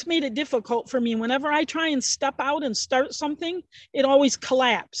 So that's made it difficult for me. Whenever I try and step out and start something, it always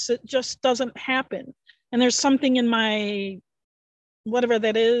collapses. It just doesn't happen. And there's something in my, whatever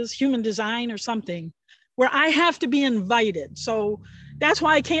that is, human design or something, where I have to be invited. So that's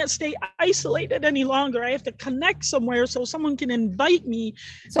why I can't stay isolated any longer. I have to connect somewhere so someone can invite me.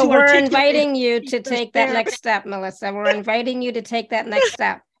 So we're inviting you to take that next step, Melissa. We're inviting you to take that next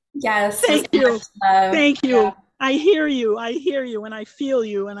step. Yes. Thank you. Thank you. Yeah. I hear you, and I feel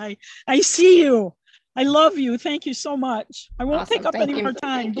you, and I see you. I love you. Thank you so much. I won't take up any more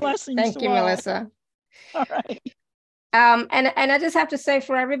time. Blessings. Thank you, Melissa. All right. And I just have to say,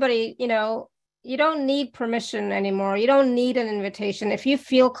 for everybody, you know, you don't need permission anymore. You don't need an invitation. If you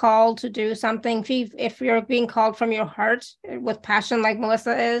feel called to do something, if you're being called from your heart with passion, like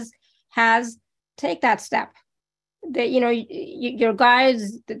Melissa has, take that step. That, you know, your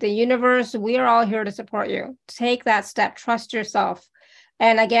guides, the universe, we are all here to support you. Take that step. Trust yourself.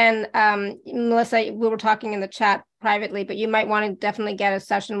 And again, Melissa, we were talking in the chat privately, but you might want to definitely get a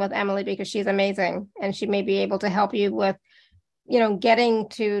session with Emily, because she's amazing, and she may be able to help you with, you know, getting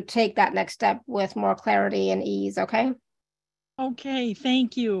to take that next step with more clarity and ease. Okay. Okay.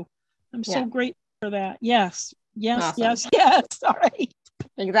 Thank you. I'm so grateful for that. Yes. Awesome. Yes. All right.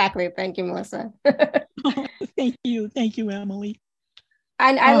 Exactly. Thank you, Melissa. Thank you, Emily.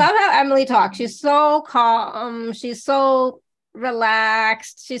 And I love how Emily talks. She's so calm. She's so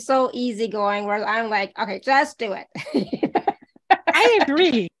relaxed. She's so easygoing, where I'm like, okay, just do it. I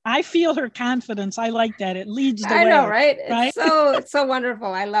agree. I feel her confidence. I like that. It leads the way. I know, right? It's so wonderful.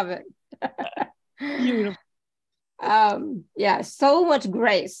 I love it. Beautiful. Yeah, so much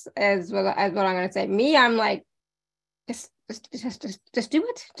grace is what I'm going to say. Me, I'm like, just do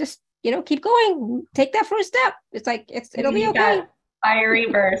it. Just, you know, keep going. Take that first step. It's like, it'll be okay. Fiery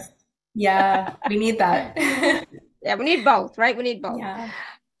burst. Yeah, we need that. Yeah, we need both, right? We need both. Yeah.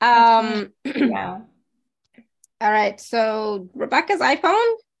 Yeah. All right. So Rebecca's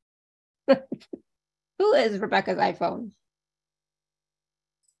iPhone. Who is Rebecca's iPhone?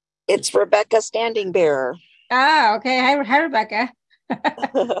 It's Rebecca Standing Bearer. Ah, okay. Hi, Rebecca.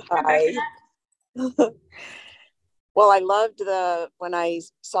 Hi. Well, I loved when I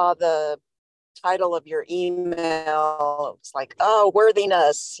saw the title of your email. It's like, oh,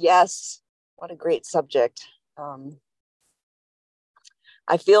 worthiness. Yes. What a great subject.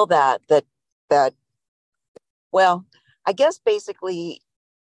 I feel that, well, I guess basically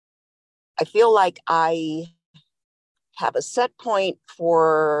I feel like I have a set point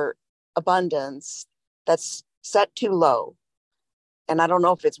for abundance that's set too low. And I don't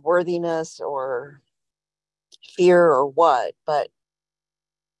know if it's worthiness or fear or what, but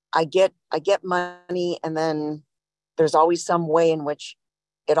I get money, and then there's always some way in which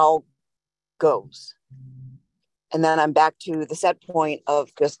it all goes. And then I'm back to the set point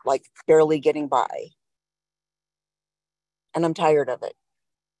of just like barely getting by. And I'm tired of it.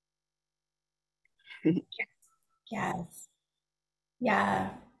 Yes. Yeah.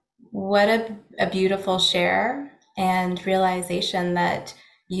 What a beautiful share and realization that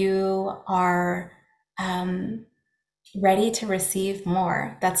you are ready to receive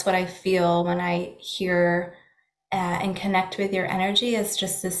more. That's what I feel when I hear and connect with your energy, is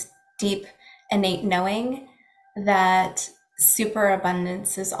just this deep, innate knowing that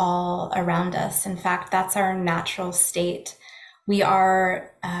superabundance is all around us. In fact, that's our natural state. We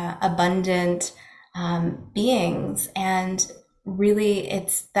are abundant beings, and really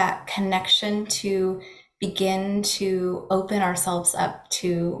it's that connection to begin to open ourselves up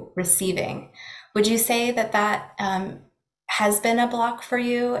to receiving. Would you say that has been a block for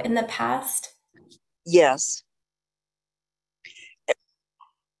you in the past? Yes.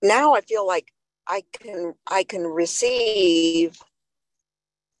 Now I feel like I can receive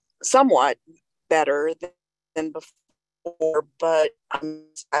somewhat better than before, but I'm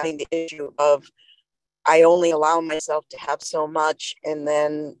having the issue of I only allow myself to have so much, and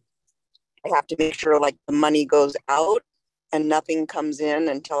then I have to make sure like the money goes out and nothing comes in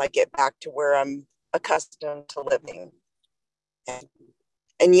until I get back to where I'm accustomed to living.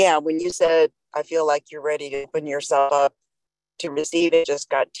 And yeah, when you said I feel like you're ready to open yourself up to receive it, just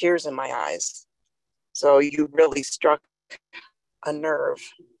got tears in my eyes. So you really struck a nerve.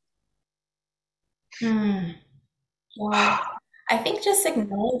 Well, I think just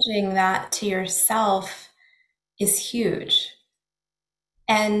acknowledging that to yourself is huge.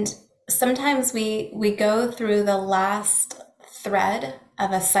 And sometimes we go through the last thread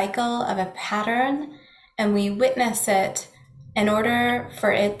of a cycle, of a pattern, and we witness it in order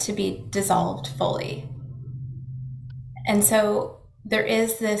for it to be dissolved fully. And so there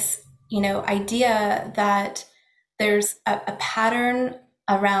is this, idea that there's a pattern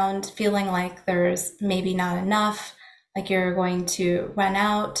around feeling like there's maybe not enough, like you're going to run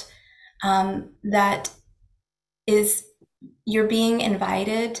out, that is, you're being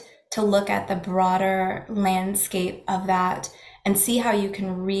invited to look at the broader landscape of that and see how you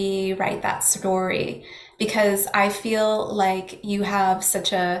can rewrite that story. Because I feel like you have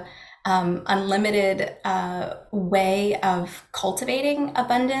such a unlimited way of cultivating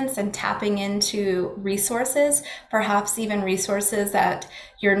abundance and tapping into resources, perhaps even resources that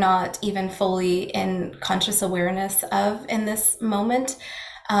you're not even fully in conscious awareness of in this moment.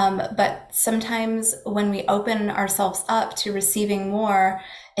 But sometimes when we open ourselves up to receiving more,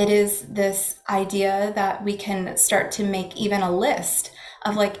 it is this idea that we can start to make even a list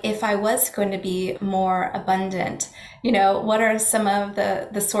of like, if I was going to be more abundant, what are some of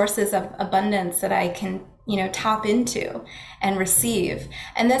the sources of abundance that I can, tap into and receive.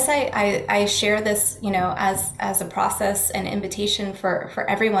 And this, I share this, as a process and invitation for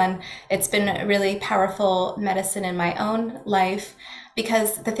everyone. It's been a really powerful medicine in my own life,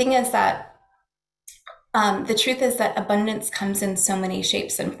 because the thing is that the truth is that abundance comes in so many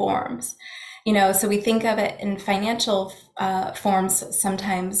shapes and forms. So we think of it in financial forms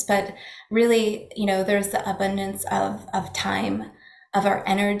sometimes, but really, there's the abundance of time, of our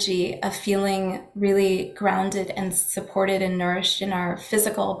energy, of feeling really grounded and supported and nourished in our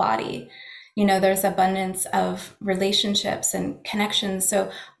physical body. There's abundance of relationships and connections.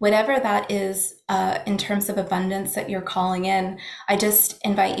 So whatever that is, in terms of abundance that you're calling in, I just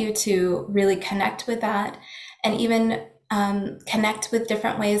invite you to really connect with that, and even connect with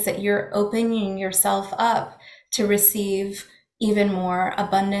different ways that you're opening yourself up to receive even more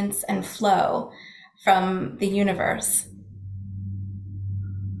abundance and flow from the universe.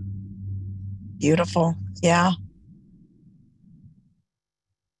 Beautiful. Yeah.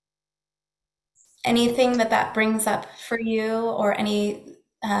 Anything that brings up for you, or any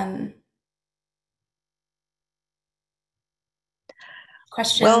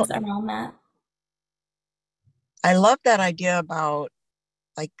questions around that? I love that idea about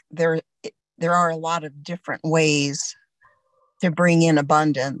like there are a lot of different ways to bring in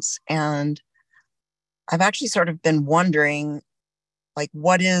abundance. And I've actually sort of been wondering, like,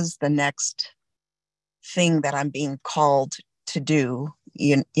 what is the next thing that I'm being called to do?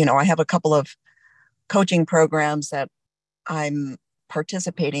 You know, I have a couple of coaching programs that I'm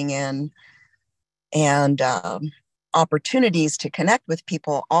participating in, and opportunities to connect with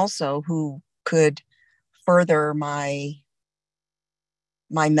people also who could further my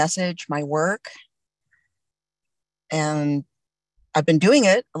message, my work. And I've been doing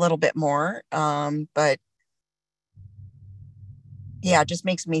it a little bit more, but yeah, it just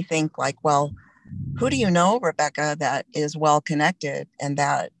makes me think like, well, who do you know, Rebecca, that is well connected and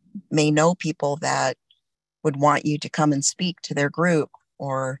that may know people that would want you to come and speak to their group,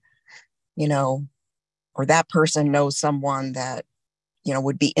 or, you know, or that person knows someone that, you know,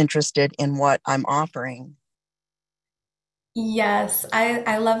 would be interested in what I'm offering. Yes,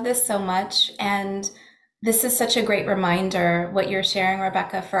 I love this so much. And this is such a great reminder, what you're sharing,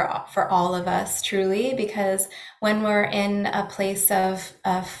 Rebecca, for all of us, truly, because when we're in a place of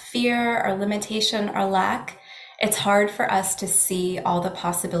fear or limitation or lack, it's hard for us to see all the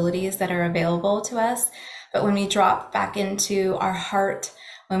possibilities that are available to us. But when we drop back into our heart,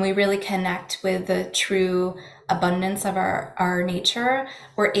 when we really connect with the true abundance of our nature,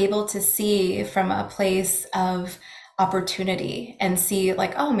 we're able to see from a place of opportunity and see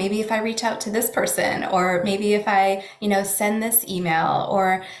like, oh, maybe if I reach out to this person, or maybe if I, send this email,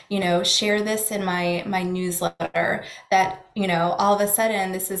 or, share this in my newsletter, that, all of a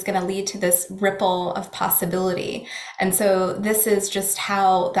sudden this is going to lead to this ripple of possibility. And so this is just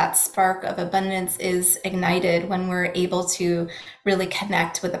how that spark of abundance is ignited when we're able to really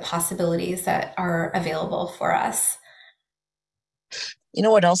connect with the possibilities that are available for us. You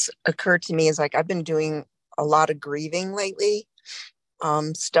know what else occurred to me is like I've been doing a lot of grieving lately,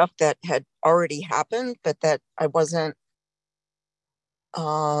 stuff that had already happened, but that I wasn't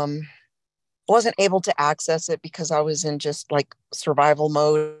able to access it because I was in just like survival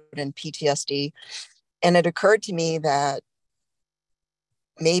mode and PTSD. And it occurred to me that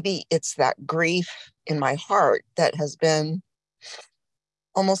maybe it's that grief in my heart that has been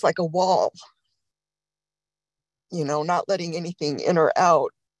almost like a wall, not letting anything in or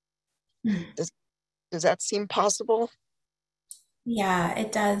out. Does that seem possible? Yeah,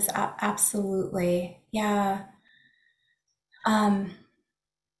 it does. Absolutely. Yeah. I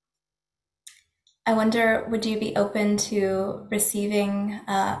wonder, would you be open to receiving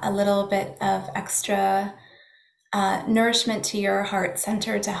a little bit of extra nourishment to your heart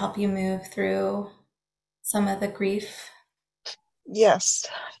center to help you move through some of the grief? Yes,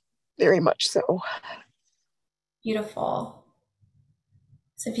 very much so. Beautiful.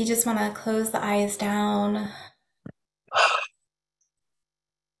 So if you just want to close the eyes down,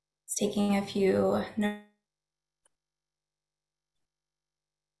 it's taking a few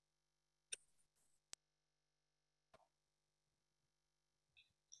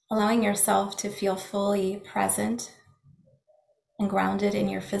allowing yourself to feel fully present and grounded in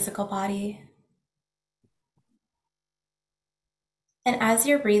your physical body. And as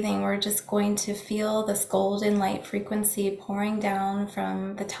you're breathing, we're just going to feel this golden light frequency pouring down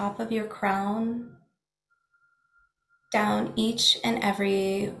from the top of your crown, down each and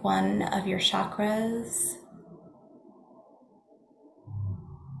every one of your chakras,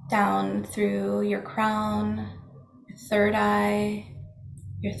 down through your crown, your third eye,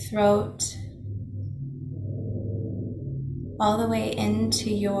 your throat, all the way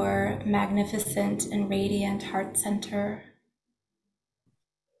into your magnificent and radiant heart center.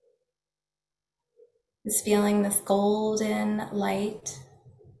 Just feeling this golden light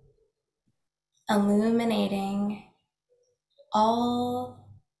illuminating all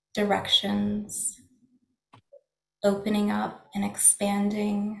directions, opening up and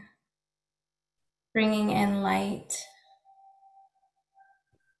expanding, bringing in light,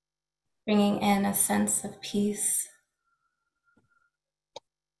 bringing in a sense of peace,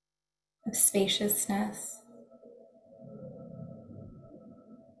 of spaciousness.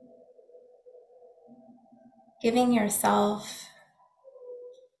 Giving yourself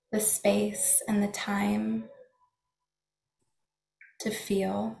the space and the time to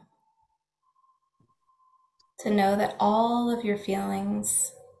feel, to know that all of your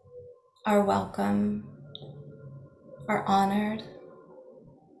feelings are welcome, are honored.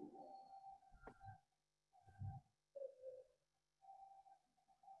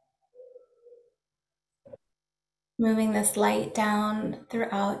 Moving this light down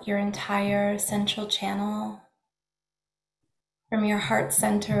throughout your entire central channel, from your heart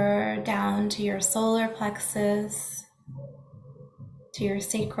center down to your solar plexus, to your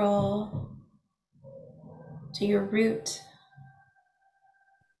sacral, to your root,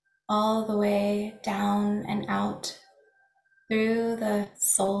 all the way down and out through the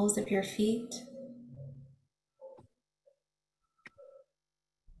soles of your feet.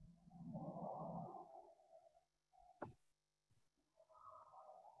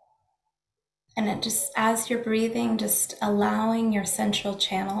 And it just, as you're breathing, just allowing your central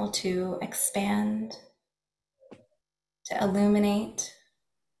channel to expand, to illuminate.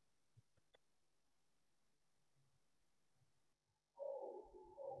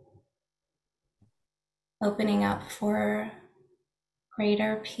 Opening up for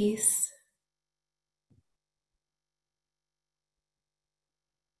greater peace.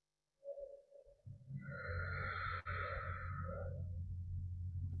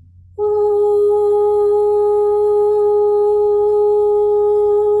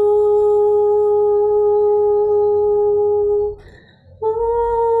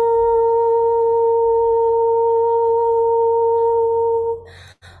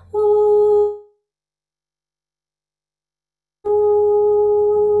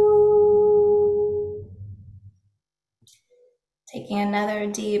 Taking another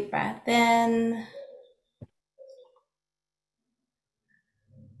deep breath in,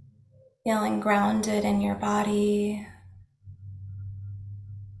 feeling grounded in your body,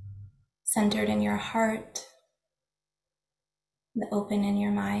 centered in your heart, and open in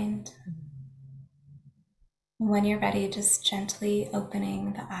your mind. And when you're ready, just gently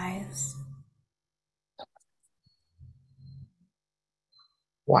opening the eyes.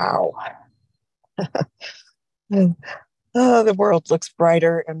 Wow. Oh, the world looks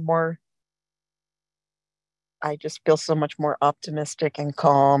brighter and more. I just feel so much more optimistic and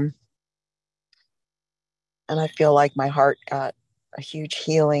calm. And I feel like my heart got a huge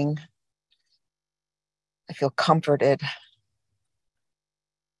healing. I feel comforted.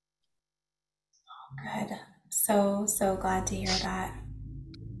 Good. So glad to hear that.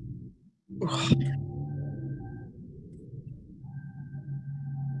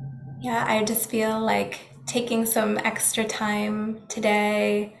 Yeah, I just feel like taking some extra time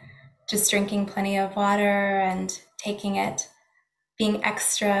today, just drinking plenty of water and taking it, being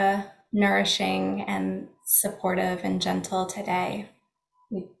extra nourishing and supportive and gentle today.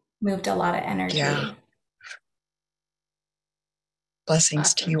 We moved a lot of energy. Yeah. Blessings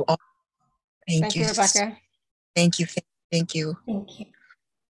Awesome. to you all. Thank you, Rebecca. Thank you. Thank you. Thank you.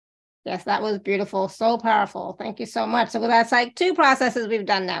 Yes, that was beautiful. So powerful. Thank you so much. So that's like 2 processes we've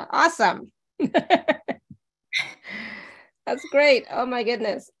done now. Awesome. That's great. Oh my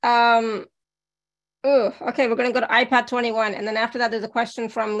goodness. Okay, we're going to go to iPad 21. And then after that, there's a question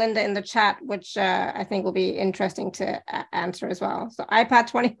from Linda in the chat, which I think will be interesting to answer as well. So iPad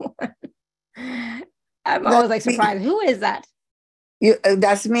 21. I'm always like surprised. Who is that?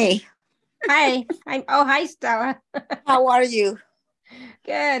 That's me. Hi. Hi, Stella. How are you?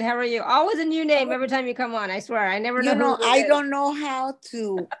 Good. How are you? Always a new name every time you come on. I swear. I never know. You know, I don't know how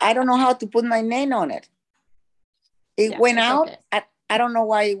to put my name on it. It went out. Okay. I don't know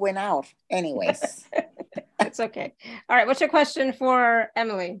why it went out. Anyways. It's okay. All right. What's your question for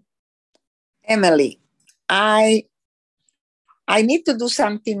Emily? Emily, I need to do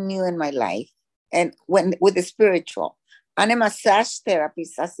something new in my life. And with the spiritual. I'm a massage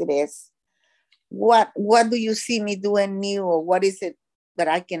therapist as it is. What do you see me doing new, or what is it that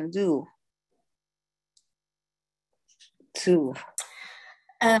I can do to?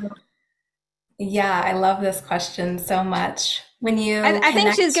 Yeah, I love this question so much. When you, I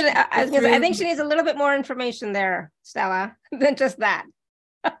think she's gonna. I think she needs a little bit more information there, Stella, than just that.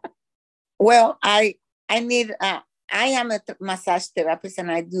 Well, I need. I am a massage therapist,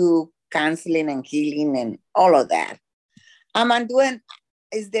 and I do counseling and healing and all of that. I'm doing.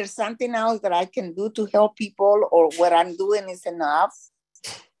 Is there something else that I can do to help people, or what I'm doing is enough,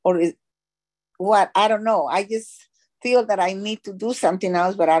 or is what? I don't know. I just feel that I need to do something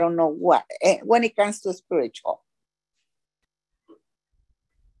else, but I don't know what. When it comes to spiritual.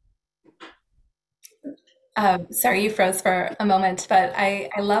 Sorry, you froze for a moment, but I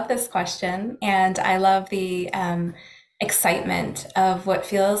love this question, and I love the excitement of what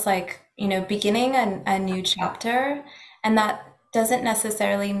feels like, beginning a new chapter. And that doesn't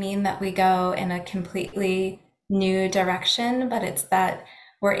necessarily mean that we go in a completely new direction, but it's that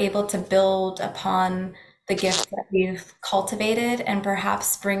we're able to build upon the gifts that we've cultivated and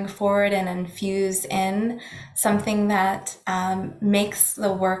perhaps bring forward and infuse in something that makes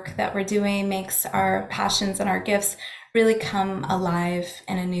the work that we're doing, makes our passions and our gifts really come alive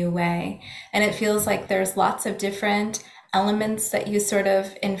in a new way. And it feels like there's lots of different elements that you sort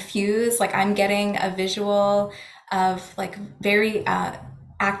of infuse. Like I'm getting a visual of like very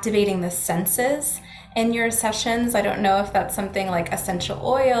activating the senses in your sessions. I don't know if that's something like essential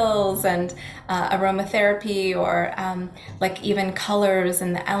oils and aromatherapy, or like even colors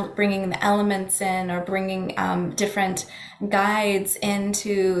and bringing the elements in, or bringing different guides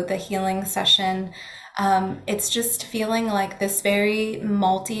into the healing session. It's just feeling like this very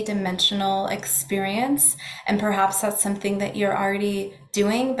multi-dimensional experience, and perhaps that's something that you're already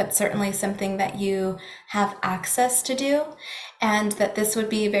doing, but certainly something that you have access to do, and that this would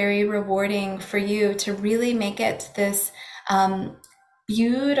be very rewarding for you to really make it this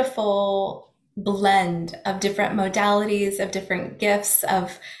beautiful blend of different modalities, of different gifts,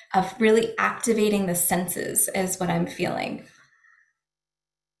 of really activating the senses is what I'm feeling.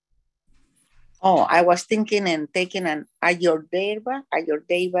 Oh, I was thinking and taking an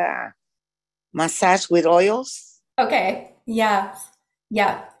Ayurveda massage with oils. Okay. Yeah.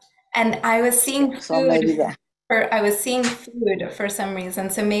 Yeah. And I was seeing So maybe that. I was seeing food for some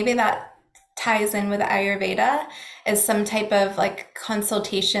reason. So maybe that ties in with Ayurveda, is some type of like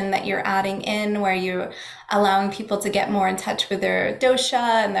consultation that you're adding in, where you're allowing people to get more in touch with their dosha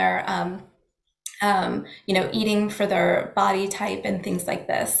and their, eating for their body type and things like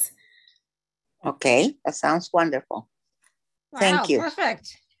this. Okay, that sounds wonderful. Wow, thank you.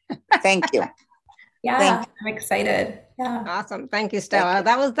 Perfect. Thank you. Yeah, Thank you. I'm excited. Yeah. Awesome. Thank you, Stella.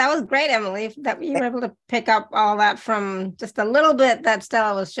 Thank you. That was great, Emily, that you were able to pick up all that from just a little bit that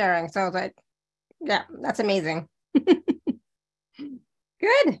Stella was sharing. So I was like, yeah, that's amazing. Good.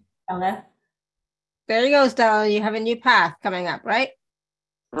 Stella. There you go, Stella. You have a new path coming up, right?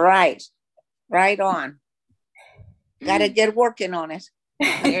 Right on. Gotta get working on it.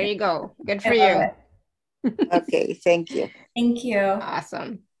 There you go. Good for I love you. Okay, thank you. Thank you.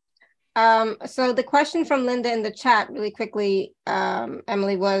 Awesome. So the question from Linda in the chat really quickly,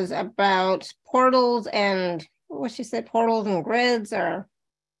 Emily, was about portals and what she said, portals and grids, or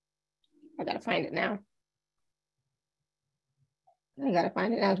I gotta find it now.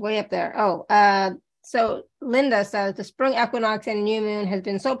 It's way up there. Oh, so Linda says the spring equinox and new moon has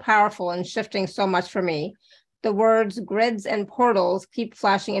been so powerful and shifting so much for me. The words grids and portals keep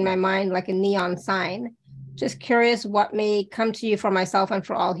flashing in my mind like a neon sign. Just curious what may come to you for myself and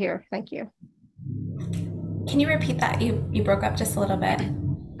for all here. Thank you. Can you repeat that? You broke up just a little bit.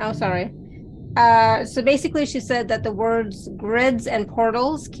 Oh, sorry. So basically she said that the words grids and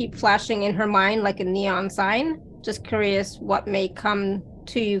portals keep flashing in her mind like a neon sign. Just curious what may come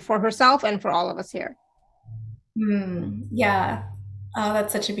to you for herself and for all of us here. Yeah. Oh,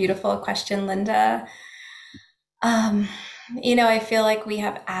 that's such a beautiful question, Linda. I feel like we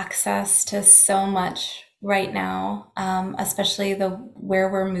have access to so much right now, especially where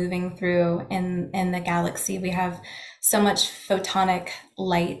we're moving through in the galaxy. We have so much photonic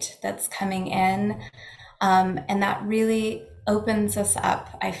light that's coming in, and that really opens us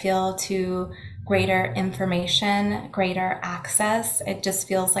up, I feel, to greater information, greater access. It just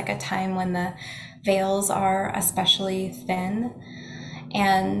feels like a time when the veils are especially thin.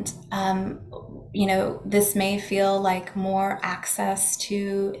 And this may feel like more access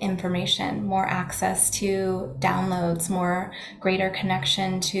to information, more access to downloads, more greater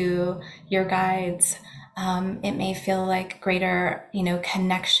connection to your guides. It may feel like greater,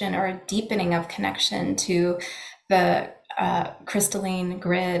 connection or a deepening of connection to the crystalline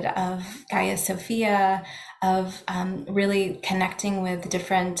grid of Gaia Sophia, of really connecting with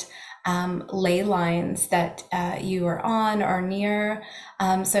different ley lines that you are on or near.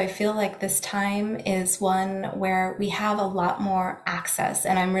 So I feel like this time is one where we have a lot more access,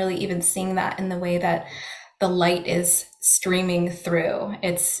 and I'm really even seeing that in the way that the light is streaming through.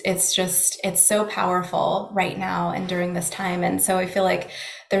 It's so powerful right now and during this time. And so I feel like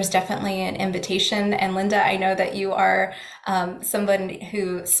there's definitely an invitation. And Linda, I know that you are someone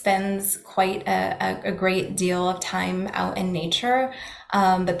who spends quite a great deal of time out in nature.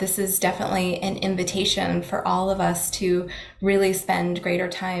 But this is definitely an invitation for all of us to really spend greater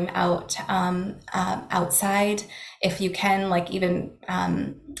time outside. If you can, like even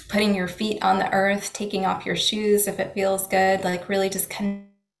putting your feet on the earth, taking off your shoes if it feels good, like really just connect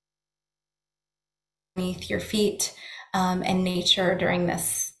beneath your feet and nature during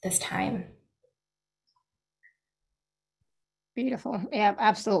this time. Beautiful. Yeah,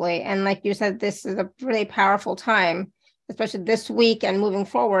 absolutely. And like you said, this is a really powerful time, especially this week and moving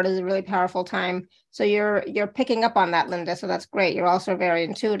forward is a really powerful time. So you're picking up on that, Linda. So that's great. You're also very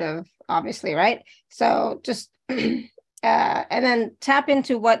intuitive, obviously, right? So just and then tap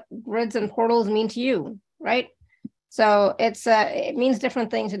into what grids and portals mean to you, right? So it means different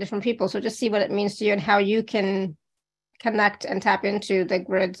things to different people. So just see what it means to you and how you can connect and tap into the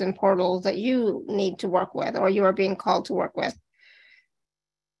grids and portals that you need to work with or you are being called to work with.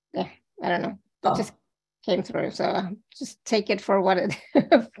 Yeah, I don't know. But just came through. So just take it for what it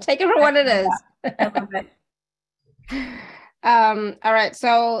take it for what it is. I love it. All right.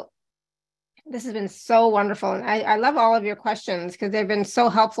 So this has been so wonderful. And I love all of your questions because they've been so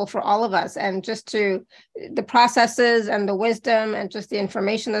helpful for all of us. And just to the processes and the wisdom and just the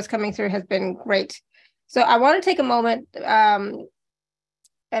information that's coming through has been great. So I want to take a moment,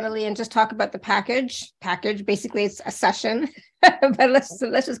 Emily, and just talk about the package. Basically, it's a session, but let's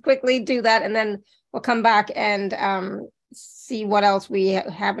just quickly do that, and then we'll come back and see what else we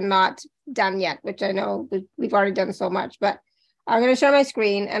have not done yet, which I know we've already done so much. But I'm going to share my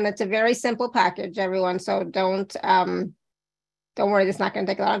screen, and it's a very simple package, everyone. So don't worry, it's not going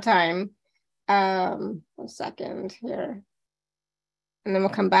to take a lot of time. 1 second here, and then we'll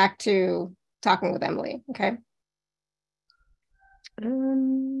come back to talking with Emily. Okay.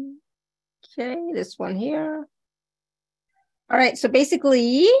 Okay, this one here. All right, so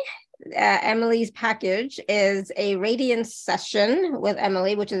basically, Emily's package is a Radiance session with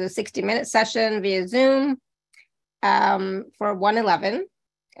Emily, which is a 60-minute session via Zoom for 111.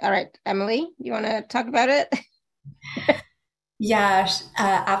 All right, Emily, you want to talk about it? Yeah,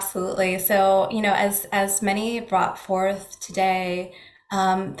 absolutely. So, as many brought forth today,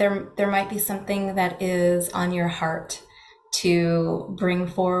 there might be something that is on your heart to bring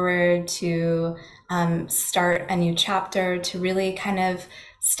forward, to start a new chapter, to really kind of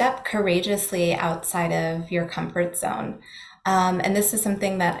step courageously outside of your comfort zone. And this is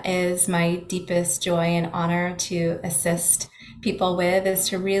something that is my deepest joy and honor to assist people with, is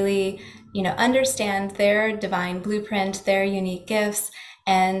to really, understand their divine blueprint, their unique gifts,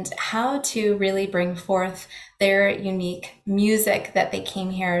 and how to really bring forth their unique music that they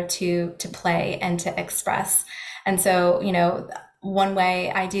came here to play and to express. And so, one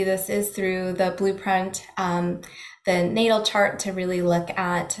way I do this is through the blueprint, the natal chart, to really look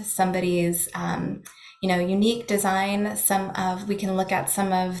at somebody's, unique design. We can look at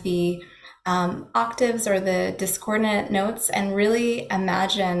some of the octaves or the discordant notes and really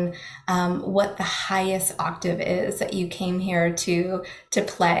imagine what the highest octave is that you came here to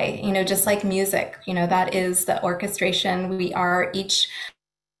play. Just like music, that is the orchestration. We are each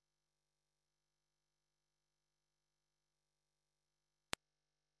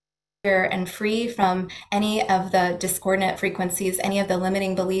and free from any of the discordant frequencies, any of the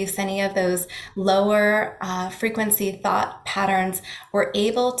limiting beliefs, any of those lower frequency thought patterns. We're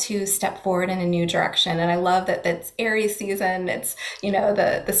able to step forward in a new direction. And I love that it's Aries season. It's,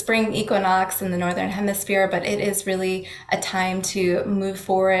 the spring equinox in the Northern Hemisphere, but it is really a time to move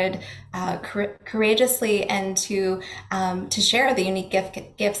forward courageously and to share the unique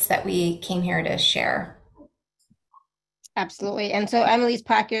gifts that we came here to share. Absolutely. And so Emily's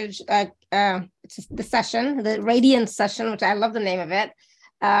package, it's the session, the Radiance session, which I love the name of it,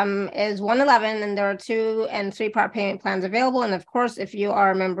 is 111, and there are 2 and 3-part payment plans available. And of course, if you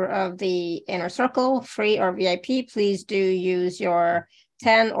are a member of the Inner Circle, free or VIP, please do use your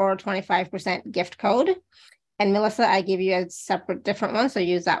 10 or 25% gift code. And Melissa, I give you a separate different one, so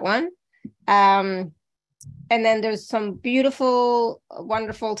use that one. And then there's some beautiful,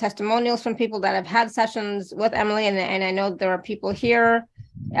 wonderful testimonials from people that have had sessions with Emily. And I know there are people here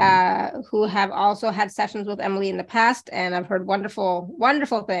who have also had sessions with Emily in the past. And I've heard wonderful,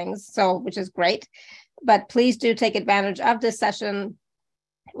 wonderful things, which is great. But please do take advantage of this session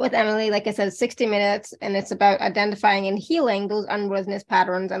with Emily. Like I said, 60 minutes. And it's about identifying and healing those unworthiness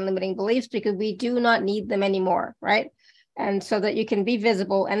patterns and limiting beliefs, because we do not need them anymore, right? And so that you can be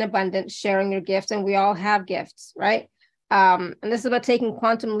visible and abundant, sharing your gifts. And we all have gifts, right? And this is about taking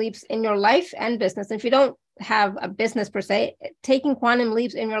quantum leaps in your life and business. And if you don't have a business per se, taking quantum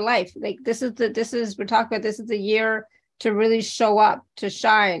leaps in your life, like we're talking about, this is the year to really show up, to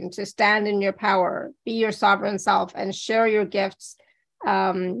shine, to stand in your power, be your sovereign self, and share your gifts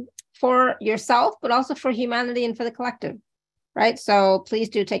for yourself, but also for humanity and for the collective. Right. So please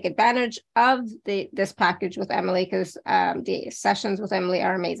do take advantage of this package with Emily, because the sessions with Emily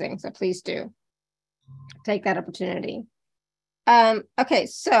are amazing. So please do take that opportunity. Okay.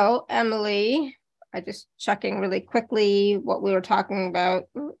 So Emily, I'm just checking really quickly what we were talking about.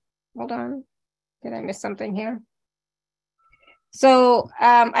 Hold on. Did I miss something here? So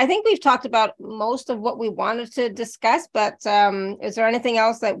I think we've talked about most of what we wanted to discuss, but is there anything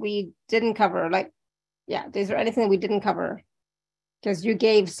else that we didn't cover? Is there anything that we didn't cover? Because you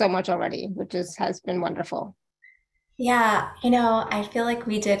gave so much already, which has been wonderful. Yeah, I feel like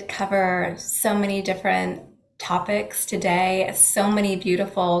we did cover so many different topics today, so many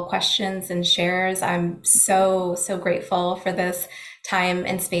beautiful questions and shares. I'm so, so grateful for this time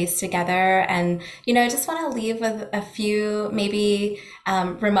and space together. And, I just want to leave with a few maybe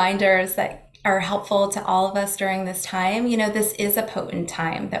reminders that are helpful to all of us during this time. This is a potent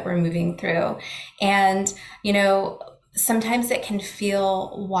time that we're moving through. And, sometimes it can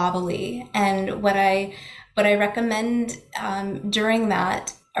feel wobbly. And what I recommend during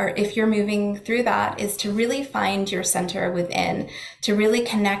that, or if you're moving through that, is to really find your center within, to really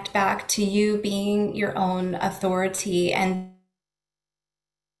connect back to you being your own authority and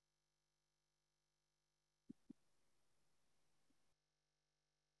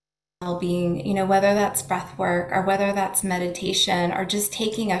well-being, whether that's breath work or whether that's meditation or just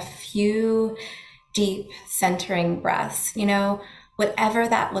taking a few deep centering breaths, whatever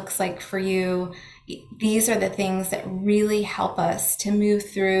that looks like for you. These are the things that really help us to move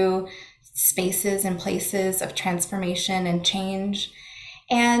through spaces and places of transformation and change,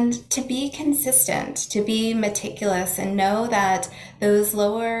 and to be consistent, to be meticulous, and know that those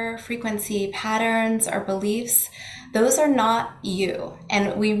lower frequency patterns or beliefs, those are not you.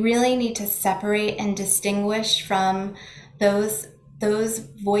 And we really need to separate and distinguish from those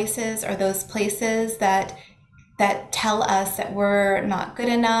voices or those places that tell us that we're not good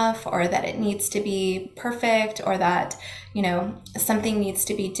enough, or that it needs to be perfect, or that, something needs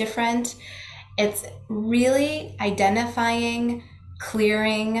to be different. It's really identifying,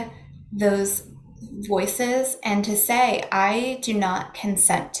 clearing those voices, and to say, I do not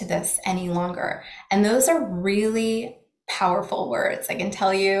consent to this any longer. And those are really powerful words, I can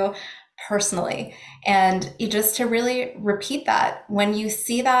tell you personally. And just to really repeat that when you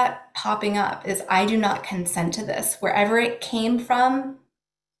see that popping up, is I do not consent to this, wherever it came from,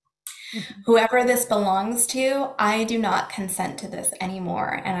 whoever this belongs to, I do not consent to this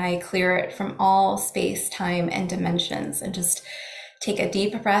anymore. And I clear it from all space, time, and dimensions, and just take a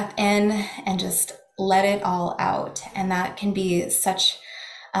deep breath in and just let it all out. And that can be such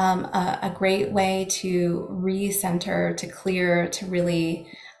a great way to recenter, to clear, to really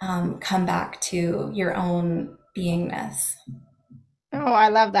come back to your own beingness. Oh, I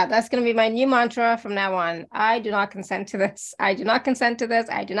love that. That's going to be my new mantra from now on. I do not consent to this. I do not consent to this.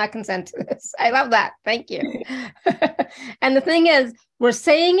 I do not consent to this. I love that. Thank you. And the thing is, we're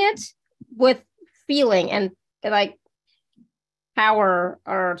saying it with feeling and like power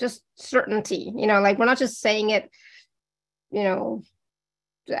or just certainty, like we're not just saying it,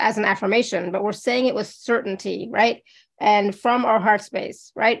 as an affirmation, but we're saying it with certainty, right? And from our heart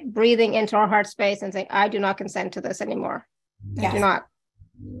space, right? Breathing into our heart space and saying, I do not consent to this anymore. Yes. I do not.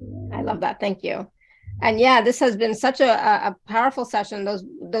 I love that. Thank you. And yeah, this has been such a powerful session.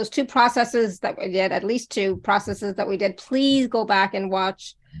 Those two processes that we did, at least two processes that we did, please go back and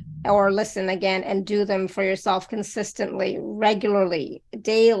watch or listen again and do them for yourself consistently, regularly,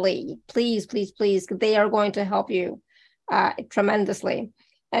 daily. Please, please, please. They are going to help you tremendously.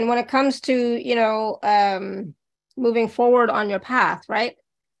 And when it comes to, moving forward on your path, right?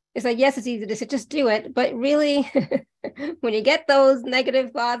 It's like, yes, it's easy to say, just do it. But really, when you get those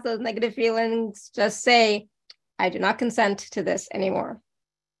negative thoughts, those negative feelings, just say, I do not consent to this anymore.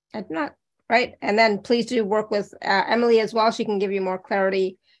 I do not, right? And then please do work with Emily as well. She can give you more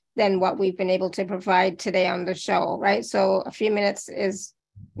clarity than what we've been able to provide today on the show, right? So a few minutes is,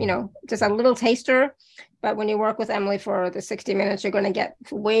 just a little taster. But when you work with Emily for the 60 minutes, you're going to get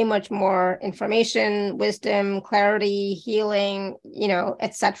way much more information, wisdom, clarity, healing,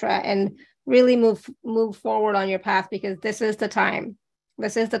 etc. And really move forward on your path, because this is the time.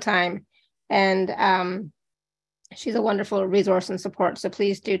 This is the time. And she's a wonderful resource and support. So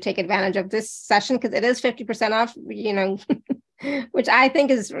please do take advantage of this session, because it is 50% off, which I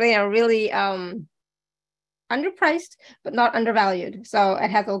think is really underpriced, but not undervalued. So it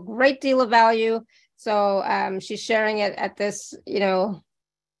has a great deal of value. So she's sharing it at this,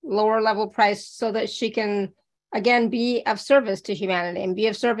 lower level price, so that she can, again, be of service to humanity and be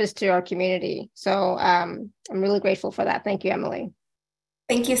of service to our community. So I'm really grateful for that. Thank you, Emily.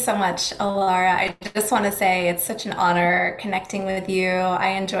 Thank you so much, Alara. I just want to say it's such an honor connecting with you.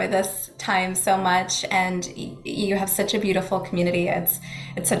 I enjoy this time so much, and you have such a beautiful community. It's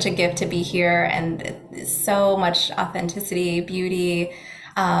such a gift to be here, and so much authenticity, beauty,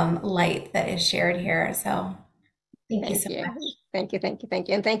 light that is shared here. So thank you so much. Thank you.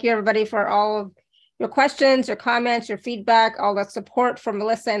 And thank you, everybody, for all of your questions, your comments, your feedback, all the support from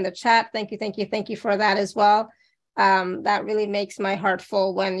Melissa in the chat. Thank you for that as well. That really makes my heart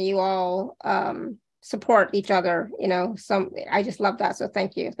full when you all support each other. I just love that. So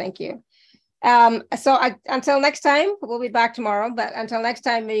thank you. Until next time, we'll be back tomorrow, but until next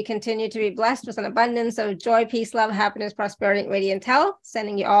time, may you continue to be blessed with an abundance of joy, peace, love, happiness, prosperity, and radiant health.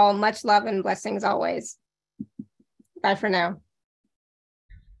 Sending you all much love and blessings always. Bye for now.